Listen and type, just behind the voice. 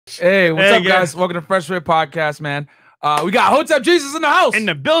Hey, what's up, guys? Welcome to FreshandFit podcast, man. We got Hotep Jesus in the house. In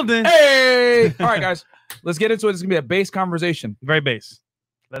the building. Hey! All right, guys. Let's get into it. It's going to be a base conversation. Very base.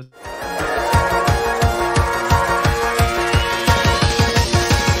 Let's...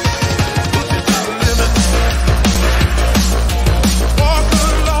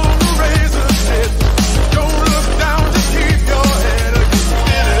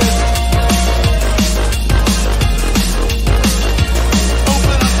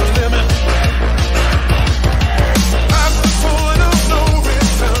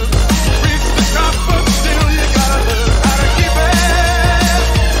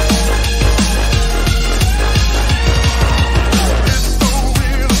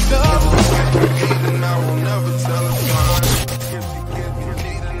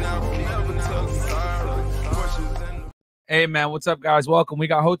 Hey, man, what's up, guys? Welcome. We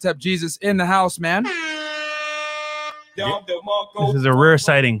got Hotep Jesus in the house, man. This is a rare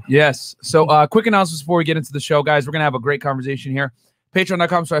sighting. Yes. So quick announcements before we get into the show, guys. We're going to have a great conversation here.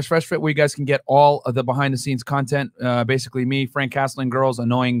 Patreon.com/FreshFit, where you guys can get all of the behind-the-scenes content. Basically, me, Frank Castling, girls,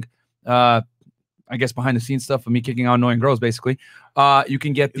 annoying, I guess, behind-the-scenes stuff of me kicking out annoying girls, basically. You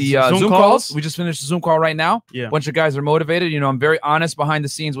can get the Zoom calls. We just finished the Zoom call right now. Yeah. A bunch of guys are motivated. You know, I'm very honest behind the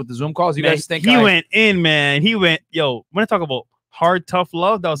scenes with the Zoom calls. You guys think he went in, man. He went, yo, when I talk about hard, tough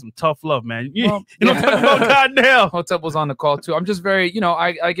love, that was some tough love, man. You know what I'm talking about? Goddamn. Hotep was on the call, too. I'm just very, you know,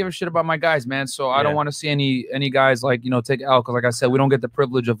 I give a shit about my guys, man. So I don't want to see any guys, like, you know, take it out. Because, like I said, we don't get the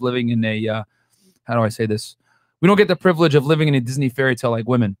privilege of living in a, how do I say this? We don't get the privilege of living in a Disney fairy tale like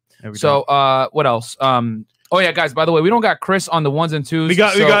women. So what else? Oh yeah, guys, by the way, we don't got Chris on the ones and twos. We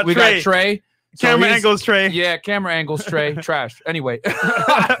got Trey. Camera angles Trey. Yeah, camera angles Trey. Trash. Anyway.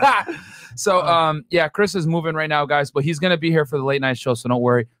 So yeah, Chris is moving right now, guys, but he's gonna be here for the late night show, so don't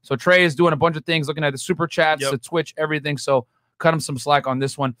worry. So Trey is doing a bunch of things, looking at the super chats, the Twitch, everything. So cut him some slack on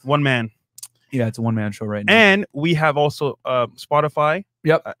this one. One man. Yeah, it's a one-man show right now. And we have also Spotify,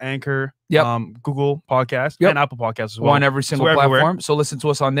 Anchor, Google Podcast, and Apple Podcasts as well. On every single platform. Everywhere. So listen to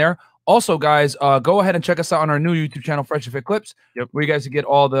us on there. Also, guys, go ahead and check us out on our new YouTube channel, FreshandFit Clips, where you guys can get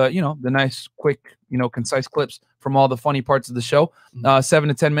all the, you know, the nice, quick, you know, concise clips from all the funny parts of the show. 7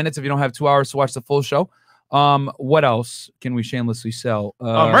 to 10 minutes if you don't have 2 hours to watch the full show. What else can we shamelessly sell?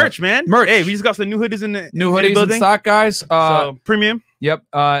 Merch, man. Merch. Hey, we just got some new hoodies in the in stock, guys. So, premium. Yep.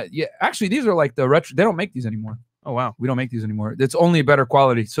 Yeah. Actually, these are like the retro. They don't make these anymore. Oh wow. We don't make these anymore. It's only better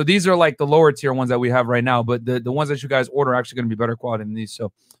quality. So these are like the lower tier ones that we have right now. But the ones that you guys order are actually going to be better quality than these.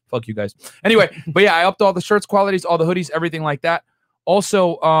 So fuck you guys. Anyway, but yeah, I upped all the shirts qualities, all the hoodies, everything like that.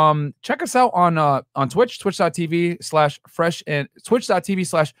 Also, check us out on Twitch, twitch.tv/fresh and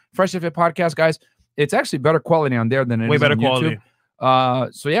twitch.tv/FreshandFit podcast, guys. It's actually better quality on there than it is better on quality.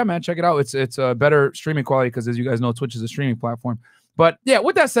 YouTube. So yeah, man, check it out. It's a better streaming quality because, as you guys know, Twitch is a streaming platform. But yeah,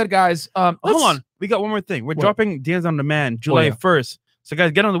 with that said, guys, hold on. We got one more thing. We're dropping Dance on Demand July 1st. So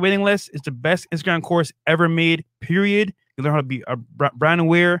guys, get on the waiting list. It's the best Instagram course ever made, period. You learn how to be a brand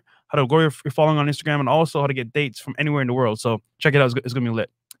aware, how to grow your following on Instagram, and also how to get dates from anywhere in the world. So check it out. It's going to be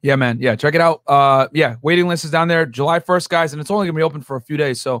lit. Yeah, man. Yeah, check it out. Yeah, waiting list is down there July 1st, guys, and it's only going to be open for a few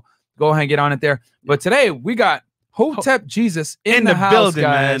days. So go ahead and get on it there. But today we got Hotep Jesus in the house, building,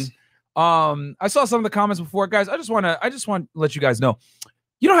 guys. Man. I saw some of the comments before, guys. I just want to let you guys know,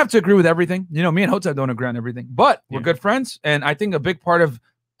 you don't have to agree with everything. You know, me and Hotep don't agree on everything, but we're good friends. And I think a big part of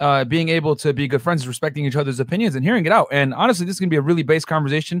being able to be good friends is respecting each other's opinions and hearing it out. And honestly, this is gonna be a really base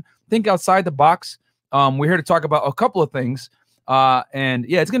conversation. Think outside the box. We're here to talk about a couple of things. And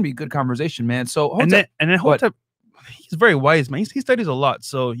yeah, it's gonna be a good conversation, man. So Hotep, and then Hotep, he's very wise, man. He studies a lot,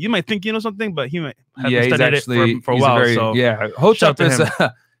 so you might think you know something, but he might have studied it for a while. Hotep is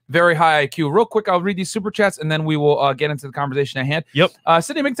very high IQ. Real quick, I'll read these super chats and then we will get into the conversation at hand.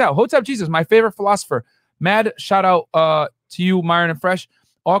 Sydney McDowell, Hotep Jesus, my favorite philosopher. Mad shout out to you, Myron and Fresh.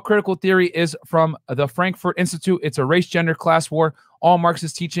 All critical theory is from the Frankfurt Institute. It's a race, gender, class war. All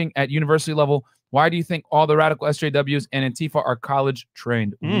Marxist teaching at university level. Why do you think all the radical SJWs and Antifa are college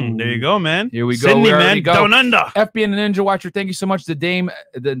trained? There you go, man. Here we go. Sydney, man. Down under. FB and the Ninja Watcher, thank you so much. The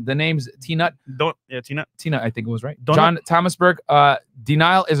name's T-Nut. T-Nut. T-Nut, I think it was right. John Thomasberg,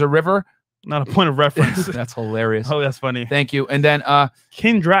 denial is a river. Not a point of reference. That's hilarious. Oh, that's funny. Thank you. And then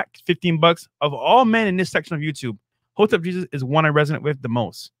Kindrak, $15. Of all men in this section of YouTube, Hotep Jesus is one I resonate with the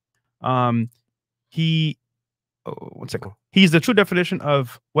most. One second. He's the true definition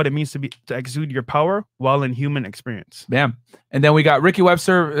of what it means to exude your power while in human experience. Bam. And then we got Ricky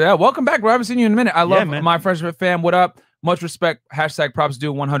Webster. Yeah, welcome back. We haven't seen you in a minute. I love my FreshandFit fam. What up? Much respect. Hashtag props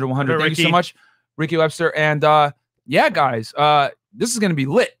due 100 100. Thank you so much, Ricky Webster. And yeah, guys, this is gonna be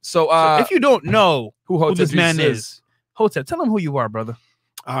lit. So if you don't know who Hotep this man is, Hotep, tell him who you are, brother.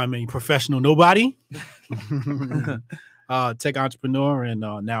 I'm a professional nobody, tech entrepreneur, and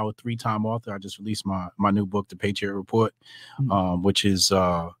now a 3-time author. I just released my new book, The Patriot Report, which is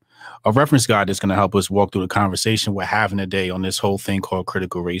a reference guide that's going to help us walk through the conversation we're having today on this whole thing called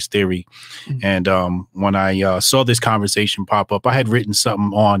critical race theory. And when I saw this conversation pop up, I had written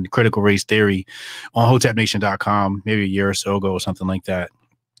something on critical race theory on hotepnation.com maybe a year or so ago or something like that,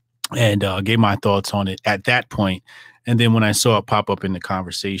 and gave my thoughts on it at that point. And then when I saw it pop up in the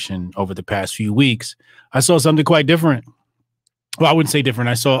conversation over the past few weeks, I saw something quite different. Well, I wouldn't say different.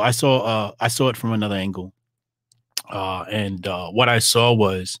 I saw it from another angle. And what I saw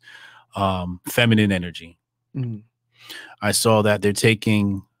was feminine energy. I saw that they're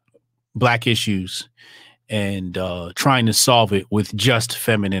taking Black issues and trying to solve it with just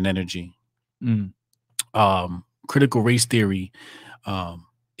feminine energy. Critical race theory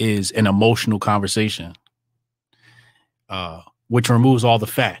is an emotional conversation, which removes all the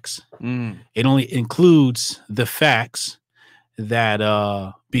facts. It only includes the facts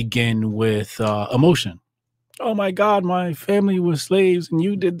that begin with emotion. Oh my God, my family was slaves and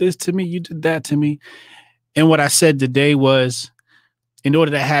you did this to me, you did that to me. And what I said today was, in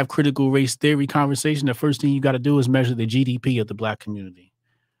order to have critical race theory conversation, the first thing you got to do is measure the GDP of the Black community.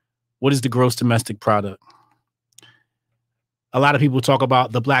 What is the gross domestic product? A lot of people talk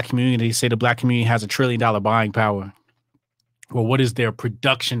about the Black community. They say the Black community has $1 trillion buying power. Well, what is their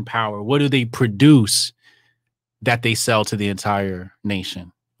production power? What do they produce that they sell to the entire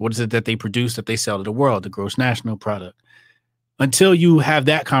nation? What is it that they produce that they sell to the world? The gross national product. Until you have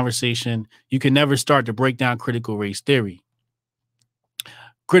that conversation, you can never start to break down critical race theory.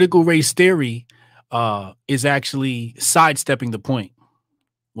 Critical race theory is actually sidestepping the point.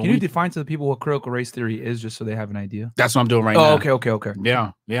 Can you define to the people what critical race theory is, just so they have an idea? That's what I'm doing right now. Okay.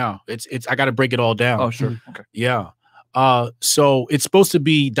 Yeah. It's I got to break it all down. Oh, sure. Okay. Yeah. So it's supposed to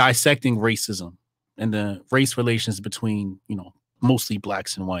be dissecting racism and the race relations between, mostly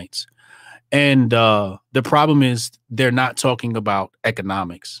Blacks and whites. And the problem is they're not talking about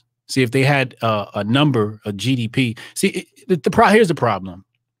economics. See, if they had a number, a GDP. See, here's the problem.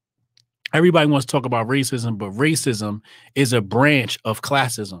 Everybody wants to talk about racism, but racism is a branch of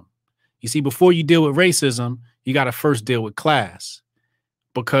classism. You see, before you deal with racism, you got to first deal with class,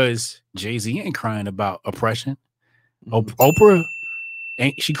 because Jay-Z ain't crying about oppression. Oprah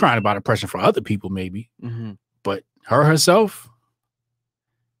ain't she crying about oppression for other people, maybe, but herself,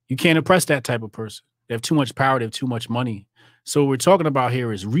 you can't oppress that type of person. They have too much power. They have too much money. So what we're talking about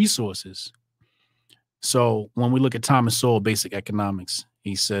here is resources. So when we look at Thomas Sowell, Basic Economics,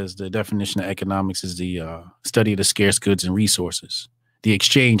 he says the definition of economics is the study of the scarce goods and resources, the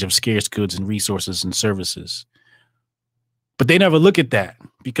exchange of scarce goods and resources and services. But they never look at that,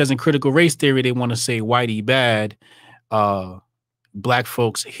 because in critical race theory, they want to say whitey bad, Black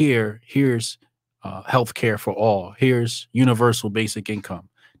folks here's healthcare for all, here's universal basic income,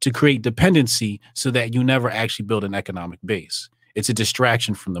 to create dependency so that you never actually build an economic base. It's a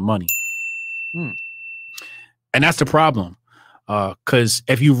distraction from the money. And that's the problem. Because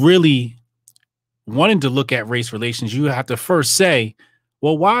if you really wanted to look at race relations, you have to first say,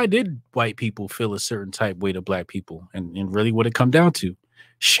 well, why did white people feel a certain type way to Black people? And really what it come down to?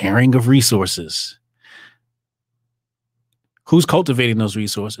 Sharing of resources. Who's cultivating those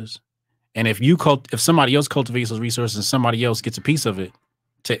resources? And if somebody else cultivates those resources and somebody else gets a piece of it,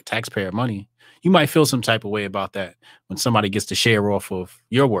 taxpayer money, you might feel some type of way about that when somebody gets to share off of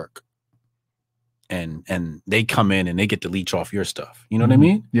your work. And they come in and they get to leech off your stuff. You know what I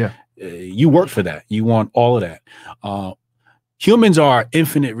mean? Yeah. You work for that. You want all of that. Humans are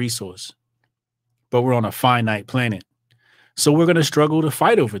infinite resource, but we're on a finite planet. So we're going to struggle to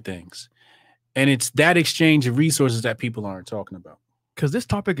fight over things. And it's that exchange of resources that people aren't talking about. Because this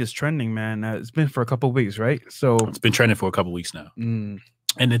topic is trending, man. It's been for a couple of weeks, right? So it's been trending for a couple of weeks now. And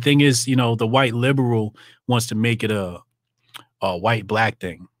the thing is, the white liberal wants to make it a white Black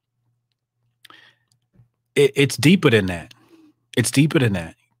thing. It's deeper than that. It's deeper than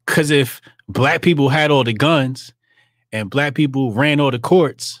that. Because if Black people had all the guns and Black people ran all the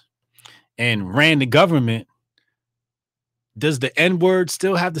courts and ran the government, does the N-word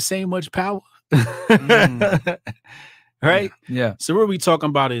still have the same much power? Right? Yeah. So what we're talking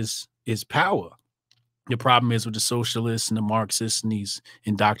about is power. The problem is with the socialists and the Marxists and these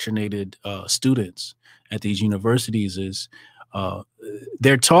indoctrinated students at these universities is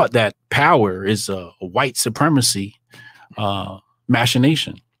they're taught that power is a white supremacy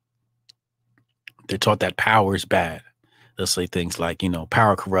machination. They're taught that power is bad. They'll say things like,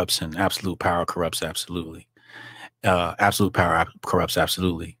 power corrupts and absolute power corrupts absolutely. Absolute power corrupts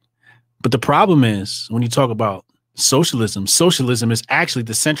absolutely. But the problem is when you talk about socialism. Socialism is actually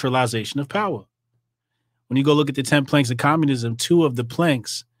the centralization of power. When you go look at the 10 planks of communism, 2 of the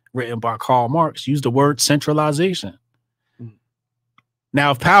planks written by Karl Marx use the word centralization.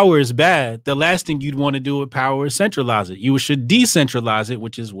 Now, if power is bad, the last thing you'd want to do with power is centralize it. You should decentralize it,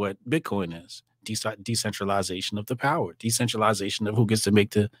 which is what Bitcoin is. Decentralization of the power, decentralization of who gets to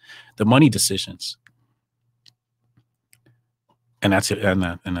make the money decisions. And that's it.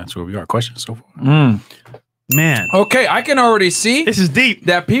 And that's where we are. Questions so far. Man. Okay, I can already see this is deep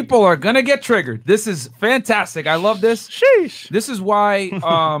that people are gonna get triggered. This is fantastic. I love this. Sheesh. This is why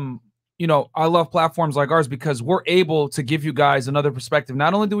you know, I love platforms like ours, because we're able to give you guys another perspective.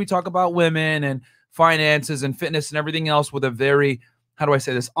 Not only do we talk about women and finances and fitness and everything else with a very, how do I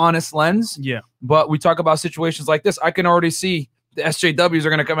say this, honest lens. Yeah. But we talk about situations like this. I can already see the SJWs are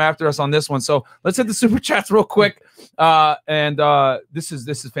going to come after us on this one. So let's hit the super chats real quick. This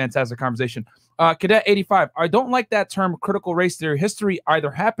is fantastic conversation. Cadet 85. I don't like that term critical race theory. History either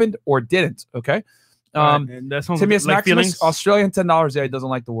happened or didn't. Okay. That sounds Timaeus like Maximus, feelings. Australian $10. Yeah, he doesn't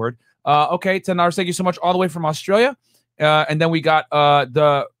like the word. Okay, $10. Thank you so much, all the way from Australia. And then we got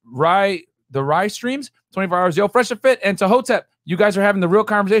the Rye streams, 24 hours. Yo, FreshandFit, and to Hotep, you guys are having the real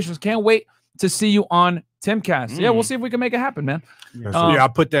conversations. Can't wait to see you on Timcast. Yeah, we'll see if we can make it happen, man. Yeah, I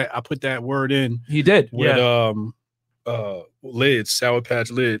put that word in. He did. With lids, Sour Patch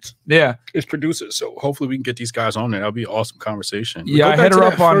lids. Yeah, it's producers. So hopefully we can get these guys on there. That'll be an awesome conversation. Yeah, I hit her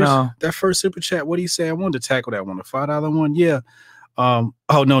up on that first super chat. What do you say? I wanted to tackle that one, the $5 one. Yeah. Oh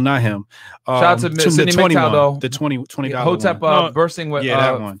no, not him. Shout out to Sydney McTow, though. The $20 Hotep bursting with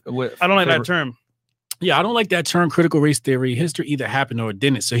that one. I don't like that term. Yeah, I don't like that term, critical race theory. History either happened or it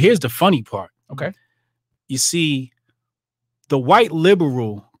didn't. So here's the funny part. Okay. You see, the white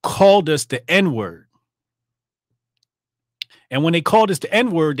liberal called us the N-word. And when they called us the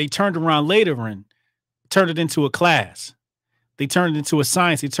N-word, they turned around later and turned it into a class. They turned it into a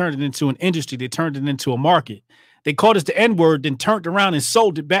science. They turned it into an industry. They turned it into a market. They called us the N-word, then turned around and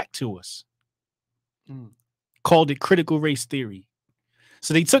sold it back to us. Called it critical race theory.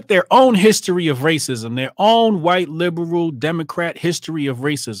 So they took their own history of racism, their own white liberal Democrat history of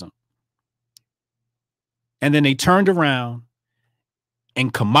racism. And then they turned around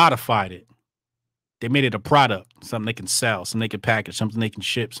and commodified it. They made it a product, something they can sell, something they can package, something they can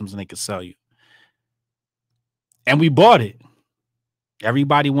ship, something they can sell you. And we bought it.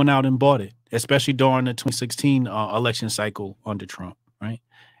 Everybody went out and bought it, especially during the 2016 election cycle under Trump, right?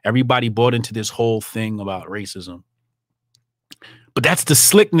 Everybody bought into this whole thing about racism. But that's the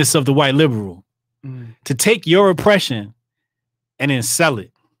slickness of the white liberal, to take your oppression and then sell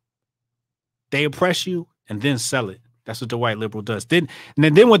it. They oppress you and then sell it. That's what the white liberal does. Then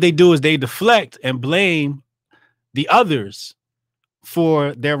what they do is they deflect and blame the others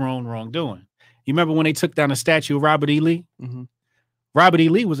for their own wrongdoing. You remember when they took down a statue of Robert E. Lee? Robert E.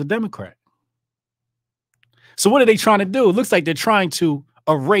 Lee was a Democrat. So what are they trying to do? It looks like they're trying to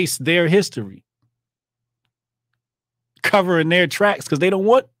erase their history, covering their tracks, because they don't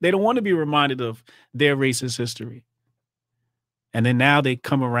want to be reminded of their racist history. And then now they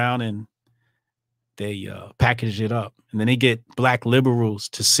come around and they package it up, and then they get black liberals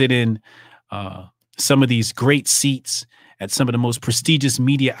to sit in some of these great seats at some of the most prestigious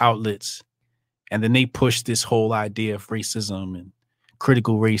media outlets, and then they push this whole idea of racism and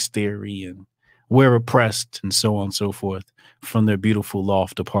critical race theory and we're oppressed and so on and so forth from their beautiful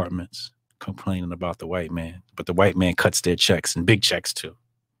loft apartments, complaining about the white man. But the white man cuts their checks, and big checks too.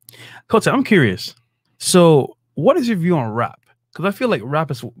 Coach, I'm curious. So what is your view on rap? Because I feel like rap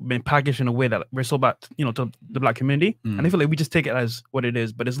has been packaged in a way that we're so about, to the black community. And I feel like we just take it as what it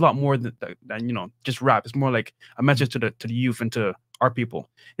is, but it's a lot more than just rap. It's more like a message to the youth and to our people.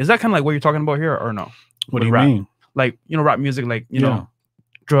 Is that kind of like what you're talking about here, or no? What do you rap? mean? Like, rap music, like, know,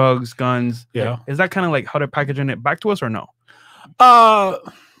 drugs, guns. Yeah. Like, is that kind of like how they're packaging it back to us, or no?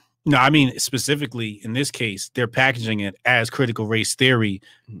 No, I mean, specifically in this case, they're packaging it as critical race theory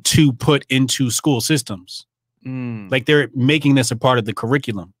to put into school systems. Like they're making this a part of the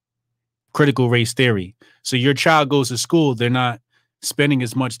curriculum, critical race theory. So your child goes to school, they're not spending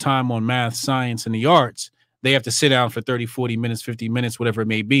as much time on math, science, and the arts. They have to sit down for 30, 40 minutes, 50 minutes, whatever it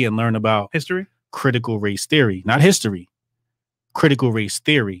may be, and learn about history, critical race theory, not history, critical race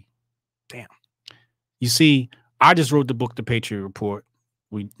theory. Damn. You see, I just wrote the book, The Patriot Report.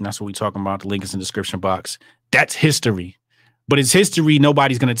 That's what we're talking about. The link is in the description box. That's history, but it's history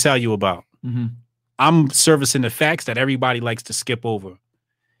nobody's going to tell you about. I'm servicing the facts that everybody likes to skip over.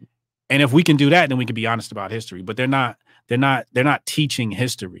 And if we can do that, then we can be honest about history. But they're not teaching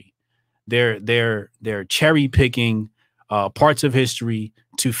history. They're cherry picking parts of history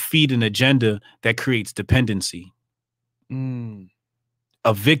to feed an agenda that creates dependency.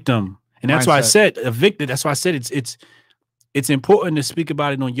 a victim. And that's why I said a victim. That's why I said it's important to speak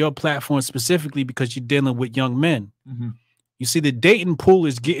about it on your platform specifically because you're dealing with young men. You see, the dating pool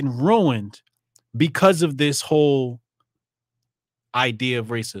is getting ruined because of this whole idea of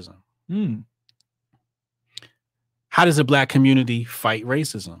racism. How does the Black community fight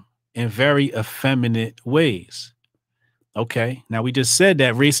racism? In very effeminate ways. Okay, now we just said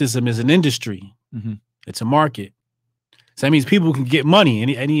that racism is an industry. It's a market. So that means people can get money.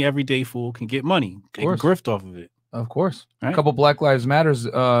 Any everyday fool can get money. They can grift off of it. Of course. Right? A couple Black Lives Matters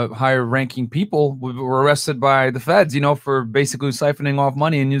higher ranking people were arrested by the feds, you know, for basically siphoning off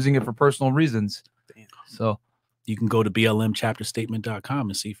money and using it for personal reasons. Damn. So you can go to blmchapterstatement.com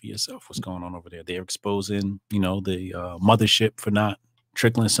and see for yourself what's going on over there. They're exposing, you know, the mothership for not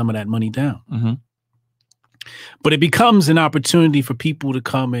trickling some of that money down. But it becomes an opportunity for people to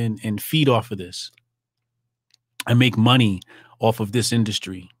come in and feed off of this and make money off of this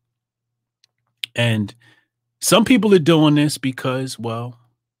industry. And some people are doing this because, well,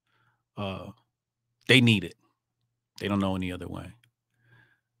 they need it. They don't know any other way.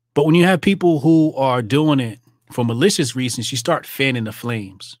 But when you have people who are doing it for malicious reasons, you start fanning the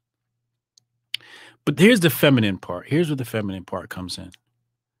flames. But here's the feminine part. Here's where the feminine part comes in.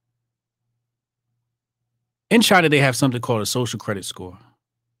 In China, they have something called a social credit score.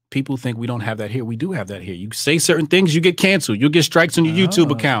 People think we don't have that here. We do have that here. You say certain things, you get canceled. You'll get strikes on your YouTube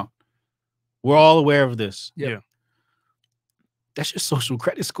account. We're all aware of this. Yeah. That's your social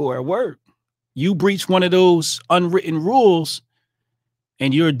credit score at work. You breach one of those unwritten rules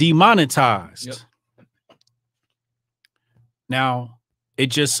and you're demonetized. Now, it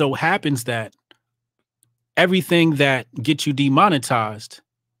just so happens that everything that gets you demonetized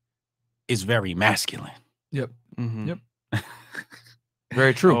is very masculine.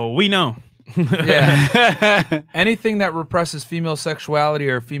 Very true. Oh, we know. Anything that represses female sexuality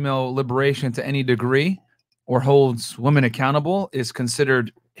or female liberation to any degree or holds women accountable is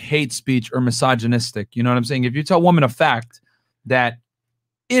considered hate speech or misogynistic. You know what I'm saying? If you tell women a fact that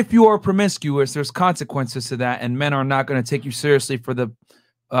if you are promiscuous, there's consequences to that, and men are not going to take you seriously for the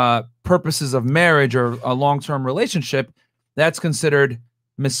purposes of marriage or a long-term relationship, that's considered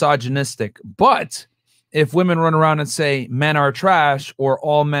misogynistic. But if women run around and say men are trash or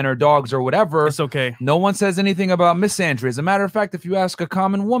all men are dogs or whatever, it's okay. No one says anything about misandry. As a matter of fact, if you ask a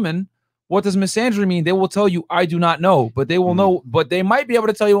common woman, what does misandry mean? They will tell you, I do not know, but they will know, but they might be able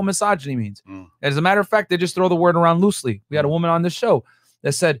to tell you what misogyny means. As a matter of fact, they just throw the word around loosely. We had a woman on this show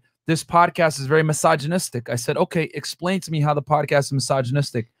that said, this podcast is very misogynistic. I said, okay, explain to me how the podcast is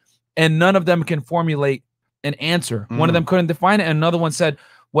misogynistic. And none of them can formulate an answer. One of them couldn't define it. And another one said,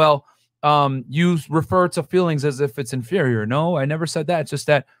 well, you refer to feelings as if it's inferior. No, I never said that. It's just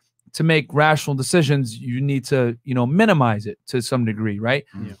that to make rational decisions, you need to, you know, minimize it to some degree, right?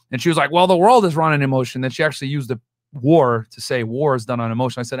 And she was like, well, the world is run on emotion. Then she actually used the war to say war is done on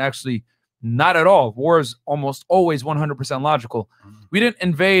emotion. I said, actually, not at all. War is almost always 100% logical. We didn't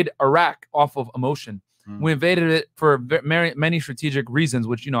invade Iraq off of emotion. We invaded it for many strategic reasons,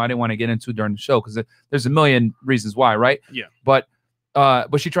 which, you know, I didn't want to get into during the show because there's a million reasons why, right? But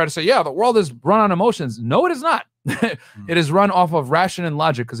she tried to say, yeah, the world is run on emotions. No, it is not. It is run off of ration and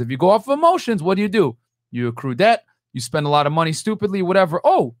logic. Because if you go off of emotions, what do? You accrue debt. You spend a lot of money stupidly, whatever.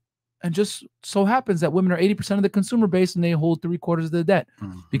 Oh, and just so happens that women are 80% of the consumer base and they hold 3/4 of the debt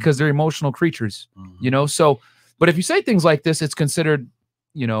because they're emotional creatures, you know? So, but if you say things like this, it's considered,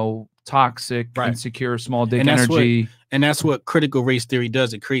 you know, toxic, insecure, small dick energy. And that's what critical race theory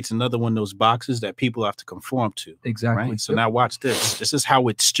does. It creates another one of those boxes that people have to conform to. Exactly. Right? So now watch this. This is how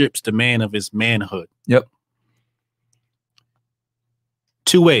it strips the man of his manhood.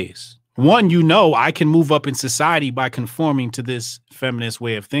 Two ways. One, you know, I can move up in society by conforming to this feminist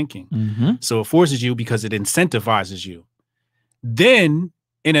way of thinking. So it forces you because it incentivizes you. Then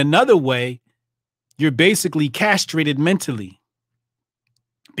in another way, you're basically castrated mentally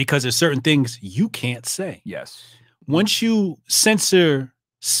because there's certain things you can't say. Once you censor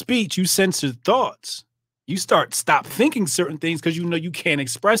speech, you censor thoughts. You stop thinking certain things because you know you can't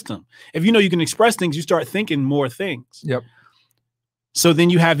express them. If you know you can express things, you start thinking more things. So then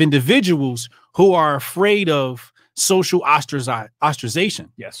you have individuals who are afraid of social ostracization.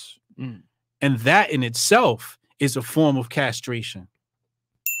 And that in itself is a form of castration.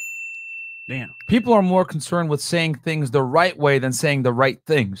 Damn. People are more concerned with saying things the right way than saying the right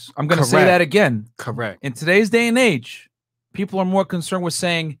things. I'm going to say that again. In today's day and age, people are more concerned with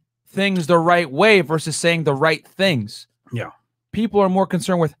saying things the right way versus saying the right things. People are more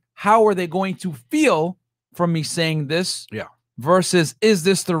concerned with how are they going to feel from me saying this versus is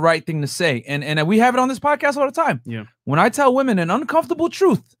this the right thing to say? And we have it on this podcast all the time. Yeah. When I tell women an uncomfortable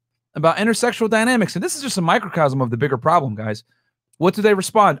truth about intersexual dynamics, and this is just a microcosm of the bigger problem, guys, what do they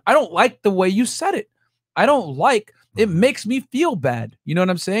respond? I don't like the way you said it. I don't like, it makes me feel bad. You know what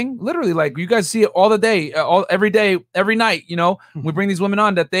I'm saying? Literally, like you guys see it all the day, every day, every night. You know, we bring these women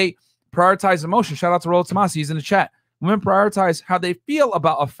on that they prioritize emotion. Shout out to Roll Tomasi, he's in the chat. Women prioritize how they feel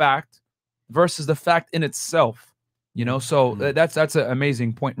about a fact versus the fact in itself. You know, so that's an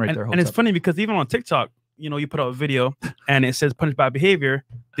amazing point right there. And it's funny because even on TikTok, you know, you put out a video and it says punished by behavior.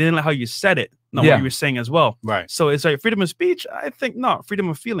 They didn't like how you said it, not what you were saying as well. Right. So it's like freedom of speech. I think not freedom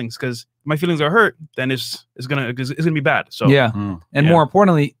of feelings, because my feelings are hurt, then it's gonna be bad. So and more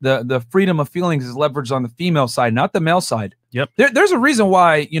importantly, the freedom of feelings is leveraged on the female side, not the male side. Yep. There's a reason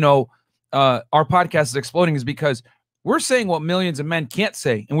why, you know, our podcast is exploding, is because we're saying what millions of men can't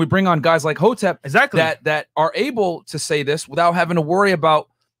say, and we bring on guys like Hotep that are able to say this without having to worry about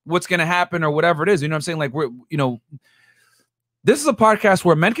what's going to happen or whatever it is. You know what I'm saying? Like, this is a podcast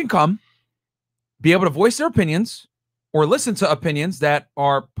where men can come, be able to voice their opinions or listen to opinions that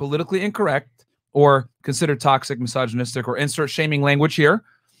are politically incorrect or considered toxic, misogynistic, or insert shaming language here.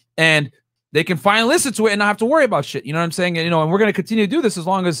 And they can finally listen to it and not have to worry about shit. You know what I'm saying? And, and we're going to continue to do this as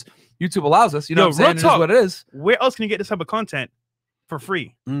long as YouTube allows us. You know what I'm saying? It is what it is. Where else can you get this type of content for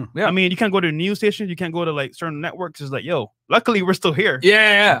free? Yeah. I mean, you can't go to news stations. You can't go to like certain networks. It's like, yo, luckily we're still here.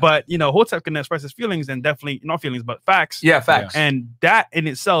 Yeah. But, Hotep can express his feelings, and definitely not feelings, but facts. Yeah, facts. And that in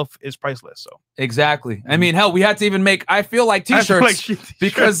itself is priceless. So exactly. I mean, hell, we had to even make I feel like t-shirts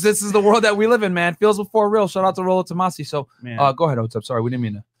because this is the world that we live in, man. Feels before real. Shout out to Rollo Tomasi. So go ahead, Hotep. Sorry, we didn't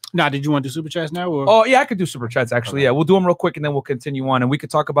mean to. Nah, did you want to do super chats now? Or? Oh, yeah, I could do super chats, actually. Okay. Yeah, we'll do them real quick, and then we'll continue on. And we could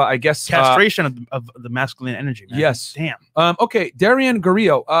talk about, I guess... castration of the masculine energy, man. Yes. Damn. Okay, Darian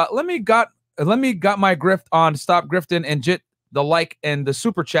Guerrillo. Let me got my grift on Stop Grifting and Jit the like and the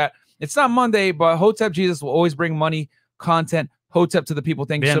super chat. It's not Monday, but Hotep Jesus will always bring money, content, Hotep to the people.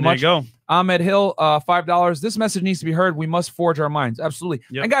 Thank you so much. There you go. Ahmed Hill, $5. This message needs to be heard. We must forge our minds. Absolutely.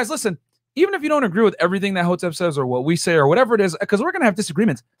 Yep. And guys, listen, even if you don't agree with everything that Hotep says or what we say or whatever it is, because we're going to have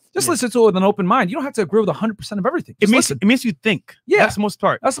disagreements, just listen to it with an open mind. You don't have to agree with 100% of everything. It makes you think. Yeah. That's the most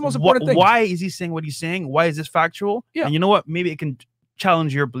part. That's the most important thing. Why is he saying what he's saying? Why is this factual? Yeah. And you know what? Maybe it can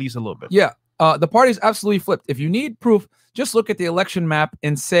challenge your beliefs a little bit. Yeah. The party's absolutely flipped. If you need proof, just look at the election map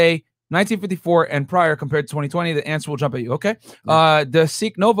and say 1954 and prior compared to 2020. The answer will jump at you. Okay. The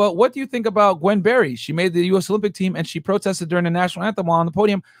Sikh Nova, what do you think about Gwen Berry? She made the U.S. Olympic team and she protested during the national anthem while on the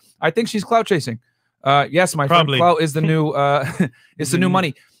podium. I think she's clout chasing. Yes, my friend, clout is the new it's the new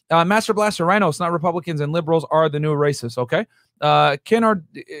money. Master Blaster Rhinos, not Republicans and liberals, are the new racists. Okay. Kenardak,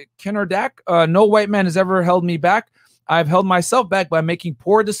 no white man has ever held me back. I've held myself back by making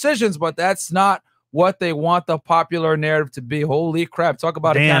poor decisions, but that's not what they want the popular narrative to be. Holy crap. Talk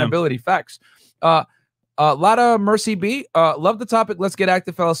about accountability. Facts. Lotta Mercy B. Love the topic. Let's get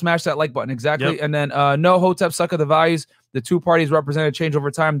active, fellas. Smash that like button. Exactly. Yep. And then no Hotep suck of the values. The two parties represented change over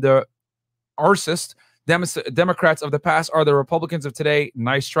time. The arcist Democrats of the past are the Republicans of today.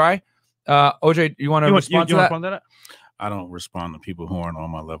 Nice try. OJ, you want to respond to that? I don't respond to people who aren't on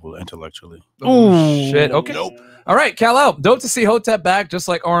my level intellectually. Oh, shit. Okay. Nope. All right, Kal-El. Dope to see Hotep back, just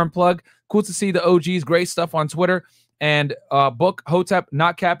like RM Plug. Cool to see the OGs. Great stuff on Twitter. And book Hotep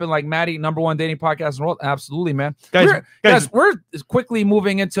Not Capping Like Maddie, #1 dating podcast in the world. Absolutely, man. Guys, we're quickly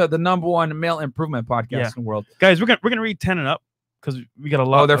moving into the #1 male improvement podcast in the world. Guys, we're gonna read 10 and up because we got a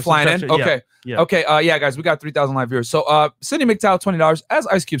lot. Oh, they're flying in. Okay. Yeah. Okay. Yeah, guys, we got 3,000 live viewers. So Cindy McTowell, $20. As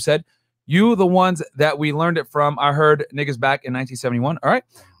Ice Cube said, you the ones that we learned it from. I heard niggas back in 1971. All right.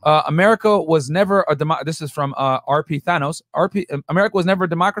 America was never a this is from RP Thanos. America was never a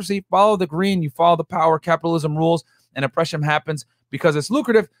democracy. Follow the green, you follow the power. Capitalism rules and oppression happens because it's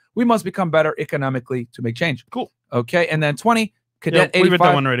lucrative. We must become better economically to make change. Cool. Okay. And then 20, Cadet 85. We read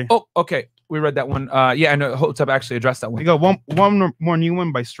that one already. Oh, okay. We read that one. Yeah, I know Hotep actually addressed that one. We got one more new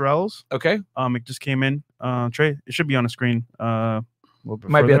one by Strells. Okay. It just came in. Trey, it should be on the screen.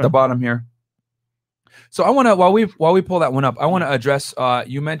 Might be at the bottom here. So I want to while we pull that one up, I want to address.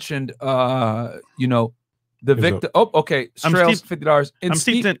 You mentioned, the victim. Oh, okay. Strells, $50. I'm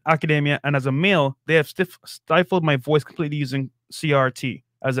steeped in academia, and as a male, they have stifled my voice completely using CRT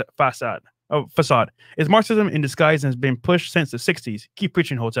as a facade. It's Marxism in disguise and has been pushed since the 60s. Keep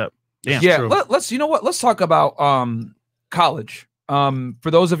preaching, Hotep. Damn, yeah, let's let's talk about college.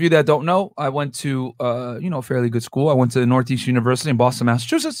 For those of you that don't know, I went to fairly good school. I went to Northeast University in Boston,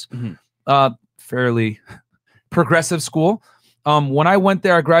 Massachusetts. Fairly progressive school. When I went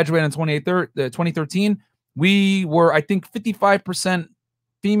there, I graduated in 2013. We were, I think, 55%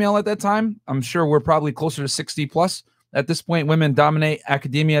 female at that time. I'm sure we're probably closer to 60 plus at this point. Women dominate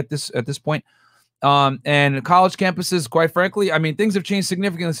academia at this point. And college campuses, quite frankly, I mean, things have changed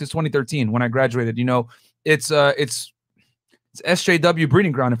significantly since 2013 when I graduated. You know, it's SJW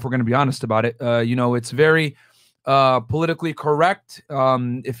breeding ground, if we're going to be honest about it. You know, it's very politically correct.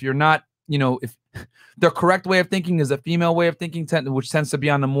 If you're not, you know, if the correct way of thinking is a female way of thinking, which tends to be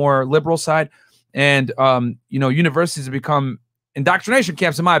on the more liberal side. And, you know, universities have become indoctrination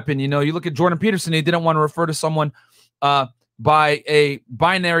camps, in my opinion. You know, you look at Jordan Peterson, he didn't want to refer to someone by a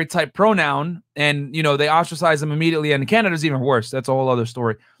binary type pronoun, and, you know, they ostracize them immediately. And Canada's even worse. That's a whole other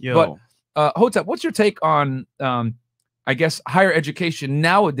story. Yo. But Hotep, what's your take on, I guess, higher education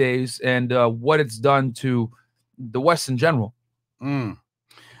nowadays and what it's done to the West in general?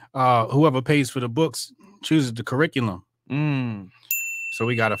 Whoever pays for the books chooses the curriculum. So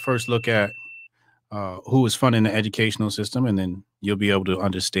we got to first look at who is funding the educational system, and then you'll be able to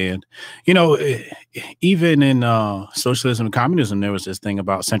understand. You know, even in socialism and communism, there was this thing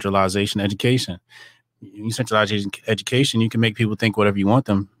about centralization education. You centralize education, you can make people think whatever you want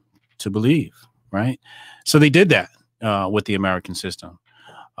them to believe, right? So they did that with the American system.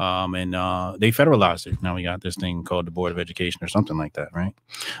 And they federalized it. Now we got this thing called the Board of Education or something like that, right?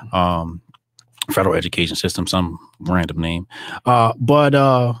 Federal education system, some random name.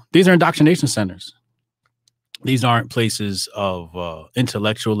 But these are indoctrination centers. These aren't places of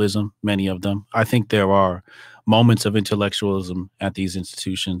intellectualism, many of them. I think there are moments of intellectualism at these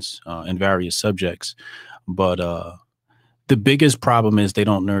institutions in various subjects. But the biggest problem is they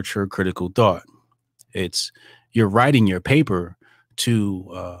don't nurture critical thought. It's you're writing your paper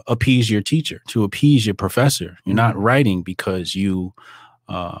to appease your teacher, to appease your professor. You're not writing because you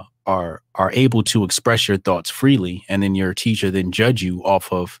are able to express your thoughts freely, and then your teacher then judge you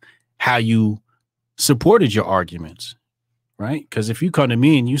off of how you supported your arguments, right? Because if you come to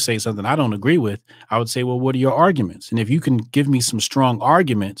me and you say something I don't agree with, I would say, well, what are your arguments? And if you can give me some strong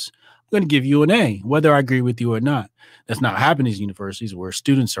arguments, I'm going to give you an A, whether I agree with you or not. That's not happening in these universities, where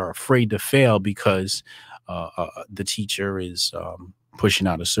students are afraid to fail because the teacher is pushing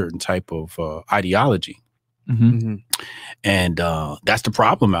out a certain type of ideology. And that's the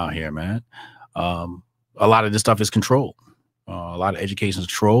problem out here, man. A lot of this stuff is controlled. A lot of education is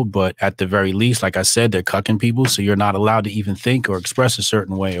controlled, but at the very least, like I said, they're cucking people. So you're not allowed to even think or express a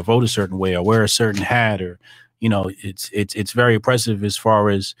certain way or vote a certain way or wear a certain hat, or, you know, it's very oppressive as far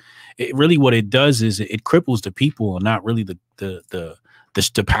as it really, what it does is it cripples the people and not really the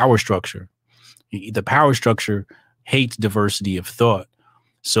power structure. The power structure hates diversity of thought.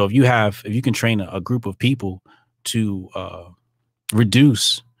 So if you can train a group of people to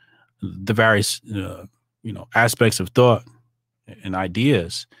reduce the various, you know, aspects of thought and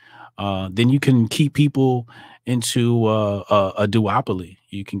ideas, then you can keep people into a duopoly.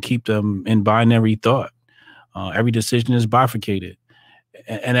 You can keep them in binary thought. Every decision is bifurcated,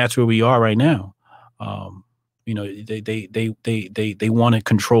 and that's where we are right now. You know, they want to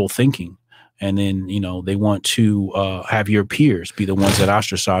control thinking. And then, you know, they want to have your peers be the ones that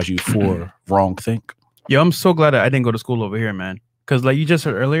ostracize you for wrong think. Yeah, I'm so glad that I didn't go to school over here, man. Because like you just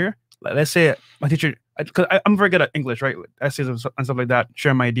said earlier, like, let's say my teacher, because I'm very good at English, right? Essays and stuff like that,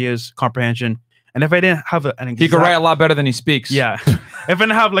 sharing my ideas, comprehension. And if I didn't have an exact, he could write a lot better than he speaks. Yeah. If I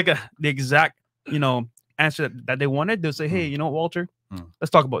didn't have like the exact, you know, answer that they wanted, they'll say, hey, you know what, Walter, let's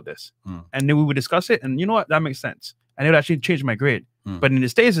talk about this. And then we would discuss it. And you know what? That makes sense. And it would actually change my grade. But in the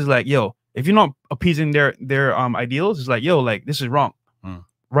States, it's like, yo, if you're not appeasing their ideals, it's like, yo, like, this is wrong.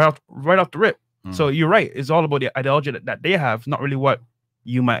 Right off the rip. So you're right. It's all about the ideology that they have, not really what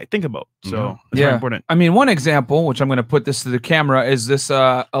you might think about. So it's very important. I mean, one example, which I'm going to put this to the camera, is this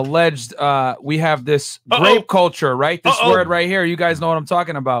alleged, we have this grape culture, right? This word right here. You guys know what I'm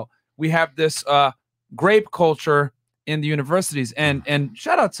talking about. We have this grape culture in the universities. And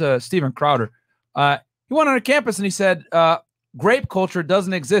shout out to Steven Crowder. He went on a campus and he said, grape culture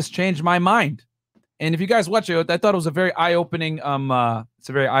doesn't exist. Changed my mind. And if you guys watch it, I thought it was a very eye-opening. It's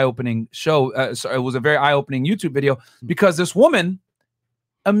a very eye-opening show. So it was a very eye-opening YouTube video, because this woman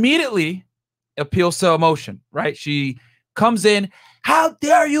immediately appeals to emotion. Right? She comes in. How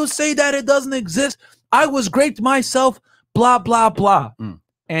dare you say that it doesn't exist? I was graped myself. Blah blah blah.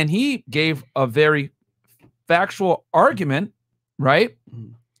 And he gave a very factual argument, right?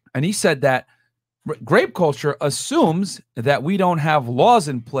 And he said that grape culture assumes that we don't have laws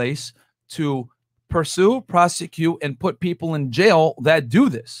in place to pursue, prosecute, and put people in jail that do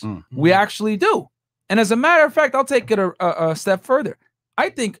this. We actually do. And as a matter of fact, I'll take it a step further. I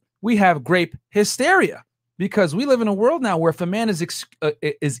think we have grape hysteria, because we live in a world now where if a man is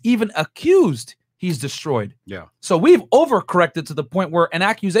even accused, he's destroyed. Yeah. So we've overcorrected to the point where an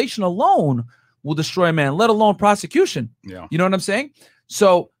accusation alone will destroy a man, let alone prosecution. Yeah. You know what I'm saying?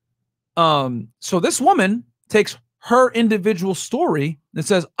 So, so this woman takes her individual story that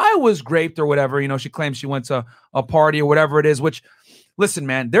says, I was raped or whatever. You know, she claims she went to a party or whatever it is, which, listen,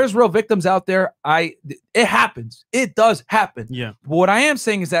 man, there's real victims out there. It happens. It does happen. Yeah. But what I am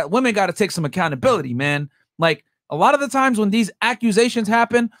saying is that women got to take some accountability, man. Like, a lot of the times when these accusations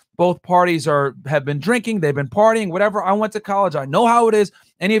happen, both parties have been drinking, they've been partying, whatever. I went to college. I know how it is.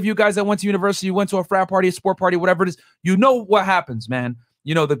 Any of you guys that went to university, you went to a frat party, a sport party, whatever it is, you know what happens, man.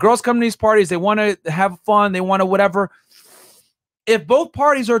 You know, the girls come to these parties, they want to have fun, they want to whatever. If both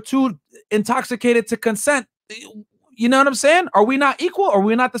parties are too intoxicated to consent, you know what I'm saying? Are we not equal? Are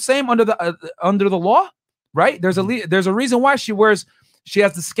we not the same under the law? Right? There's a reason why she has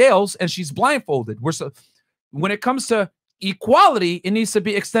the scales and she's blindfolded. When it comes to equality, it needs to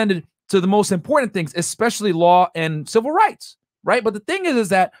be extended to the most important things, especially law and civil rights, right? But the thing is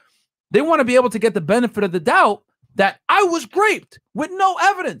that they want to be able to get the benefit of the doubt that I was raped with no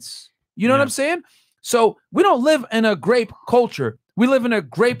evidence. You know what I'm saying? So we don't live in a grape culture. We live in a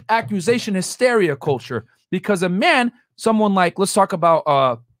grape accusation hysteria culture because a man, someone like, let's talk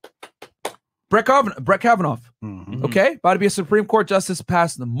about Brett Kavanaugh, okay? About to be a Supreme Court justice,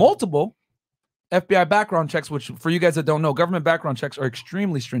 passed multiple FBI background checks, which for you guys that don't know, government background checks are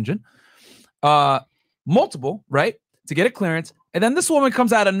extremely stringent. Multiple, right? To get a clearance. And then this woman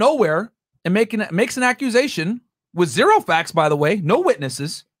comes out of nowhere and makes an accusation with zero facts, by the way, no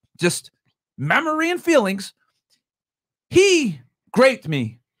witnesses, just memory and feelings. He raped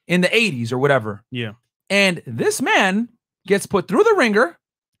me in the 80s or whatever. Yeah. And this man gets put through the ringer.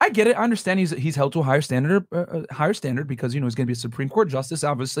 I get it. I understand he's held to a higher standard because, you know, he's going to be a Supreme Court justice,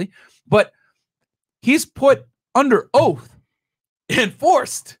 obviously. But he's put under oath and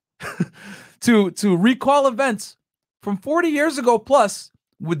forced to recall events from 40 years ago plus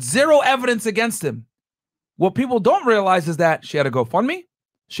with zero evidence against him. What people don't realize is that she had a GoFundMe.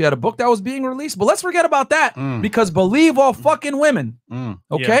 She had a book that was being released. But let's forget about that because believe all fucking women.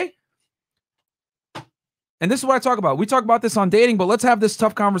 Okay? Yeah. And this is what I talk about. We talk about this on dating, but let's have this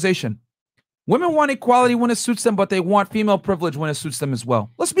tough conversation. Women want equality when it suits them, but they want female privilege when it suits them as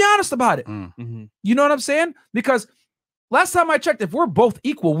well. Let's be honest about it. You know what I'm saying? Because last time I checked, if we're both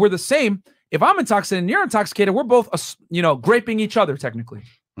equal, we're the same. If I'm intoxicated and you're intoxicated, we're both, you know, raping each other technically,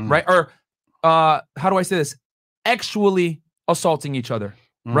 right? Or how do I say this? Actually assaulting each other,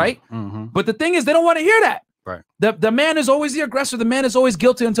 right? But the thing is, they don't want to hear that. Right. The man is always the aggressor. The man is always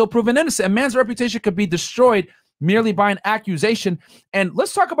guilty until proven innocent. A man's reputation could be destroyed merely by an accusation. And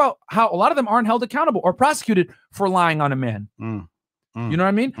let's talk about how a lot of them aren't held accountable or prosecuted for lying on a man. You know what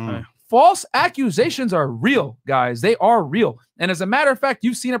I mean? False accusations are real, guys. They are real. And as a matter of fact,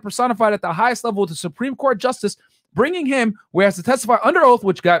 you've seen it personified at the highest level with the Supreme Court justice, bringing him where he has to testify under oath,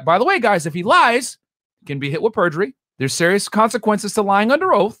 which, by the way, guys, if he lies, can be hit with perjury. There's serious consequences to lying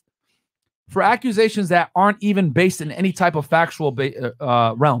under oath for accusations that aren't even based in any type of factual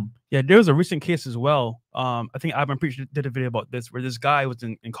realm. Yeah, there was a recent case as well. I think Ivan Preach did a video about this where this guy was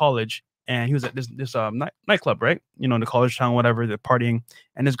in college and he was at this nightclub, right? You know, in the college town, whatever, they're partying.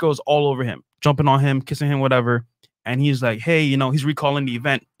 And this girl's all over him, jumping on him, kissing him, whatever. And he's like, hey, you know, he's recalling the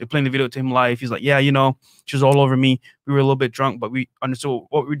event. They're playing the video to him live. He's like, yeah, you know, she was all over me. We were a little bit drunk, but we understood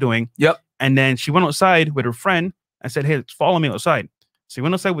what we were doing. Yep. And then she went outside with her friend and said, hey, follow me outside. So he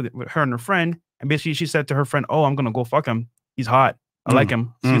went outside with her and her friend. And basically she said to her friend, oh, I'm going to go fuck him. He's hot. I like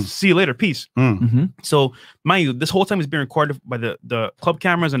him. See you later. Peace. So, mind you, this whole time is being recorded by the club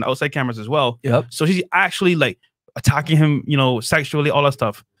cameras and the outside cameras as well. Yep. So she's actually like attacking him, you know, sexually, all that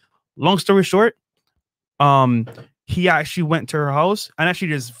stuff. Long story short, he actually went to her house, and actually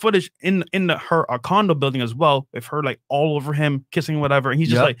there's footage in her condo building as well with her like all over him, kissing, whatever. And he's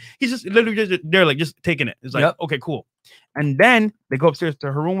just like, he's just literally just there, like just taking it. It's like, okay, cool. And then they go upstairs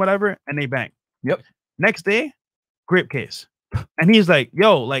to her room, whatever, and they bang. Next day, grape case. And he's like,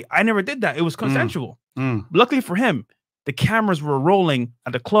 yo, like, I never did that. It was consensual. Luckily for him, the cameras were rolling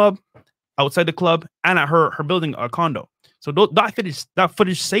at the club, outside the club, and at her building, a condo. So that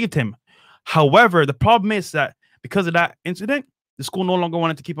footage saved him. However, the problem is that because of that incident, the school no longer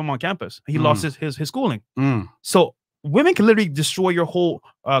wanted to keep him on campus. He lost his schooling. So women can literally destroy your whole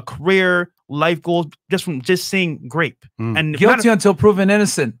career, life goals just from just saying grape. And guilty until proven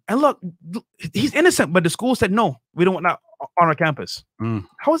innocent. And look, he's innocent, but the school said, no, we don't want that on our campus.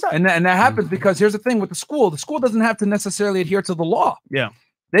 How is that? And that happens because here's the thing with the school. The school doesn't have to necessarily adhere to the law. Yeah.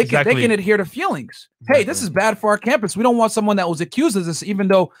 They can adhere to feelings. Hey, this is bad for our campus. We don't want someone that was accused of this, even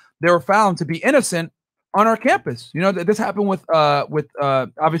though they were found to be innocent, on our campus. You know, this happened with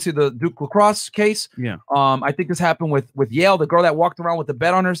obviously the Duke lacrosse case. Yeah. I think this happened with Yale, the girl that walked around with the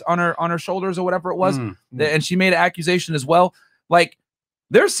bed on her shoulders or whatever it was, and she made an accusation as well. Like,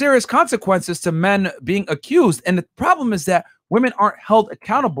 there's serious consequences to men being accused, and the problem is that women aren't held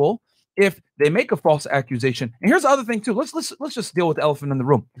accountable if they make a false accusation. And here's the other thing too. Let's just deal with the elephant in the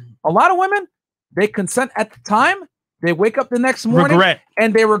room. A lot of women, they consent at the time. They wake up the next morning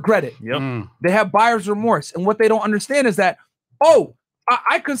and they regret it. Yep. They have buyer's remorse. And what they don't understand is that, oh,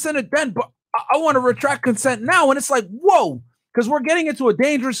 I consented then, but I want to retract consent now. And it's like, whoa, because we're getting into a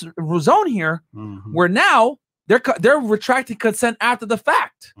dangerous zone here where now they're retracting consent after the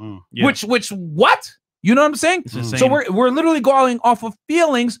fact. Which what? You know what I'm saying? So we're literally going off of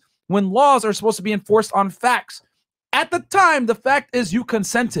feelings when laws are supposed to be enforced on facts. At the time, the fact is you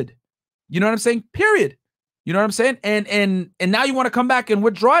consented. You know what I'm saying? Period. You know what I'm saying? And now you want to come back and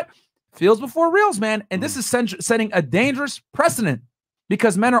withdraw it? Feels before reals, man. And this is setting a dangerous precedent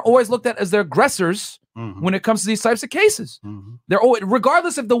because men are always looked at as the aggressors when it comes to these types of cases. They're always,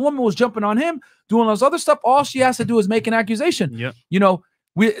 regardless if the woman was jumping on him, doing those other stuff, all she has to do is make an accusation. You know,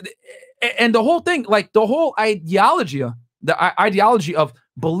 and the whole thing, like the whole ideology of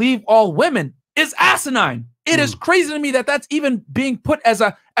believe all women is asinine. It is crazy to me that that's even being put as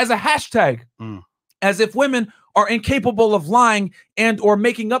a hashtag. As if women are incapable of lying and or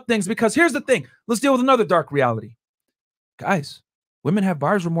making up things. Because here's the thing. Let's deal with another dark reality. Guys, women have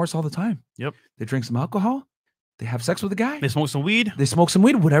buyer's remorse all the time. Yep. They drink some alcohol. They have sex with a guy. They smoke some weed. They smoke some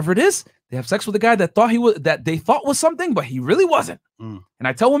weed, whatever it is. They have sex with a guy that they thought was something, but he really wasn't. And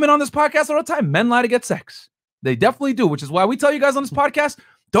I tell women on this podcast all the time, men lie to get sex. They definitely do, which is why we tell you guys on this podcast,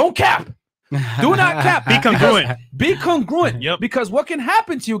 don't cap. Do not cap. Be congruent. Be congruent. Yep. Because what can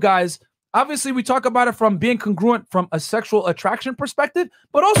happen to you guys, obviously, we talk about it from being congruent from a sexual attraction perspective,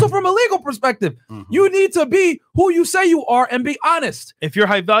 but also from a legal perspective. You need to be who you say you are and be honest. If you're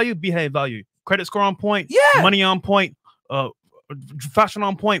high value, be high value. Credit score on point. Money on point. Fashion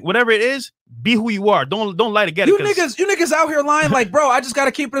on point. Whatever it is, be who you are. Don't lie to get it. You niggas out here lying like, bro, I just got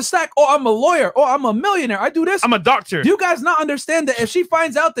to keep it a stack. Oh, I'm a lawyer. Oh, I'm a millionaire. I do this. I'm a doctor. Do you guys not understand that if she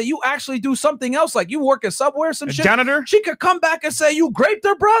finds out that you actually do something else, like you work at Subway or some shit, janitor, she could come back and say you raped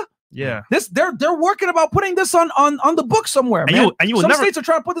her, bro. Yeah, they're working about putting this on the book somewhere, man. Some states are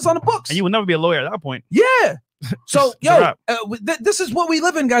trying to put this on the books, and you will never be a lawyer at that point. Yeah. So yo, this is what we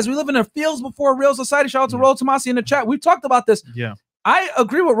live in, guys. We live in a feels before real society. Shout out to Rolo Tomasi in the chat. We've talked about this. Yeah, I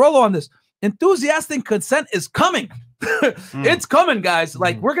agree with Rolo on this. Enthusiastic consent is coming. It's coming, guys.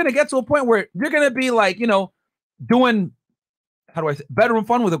 Like we're gonna get to a point where you're gonna be like, you know, doing. How do I say bedroom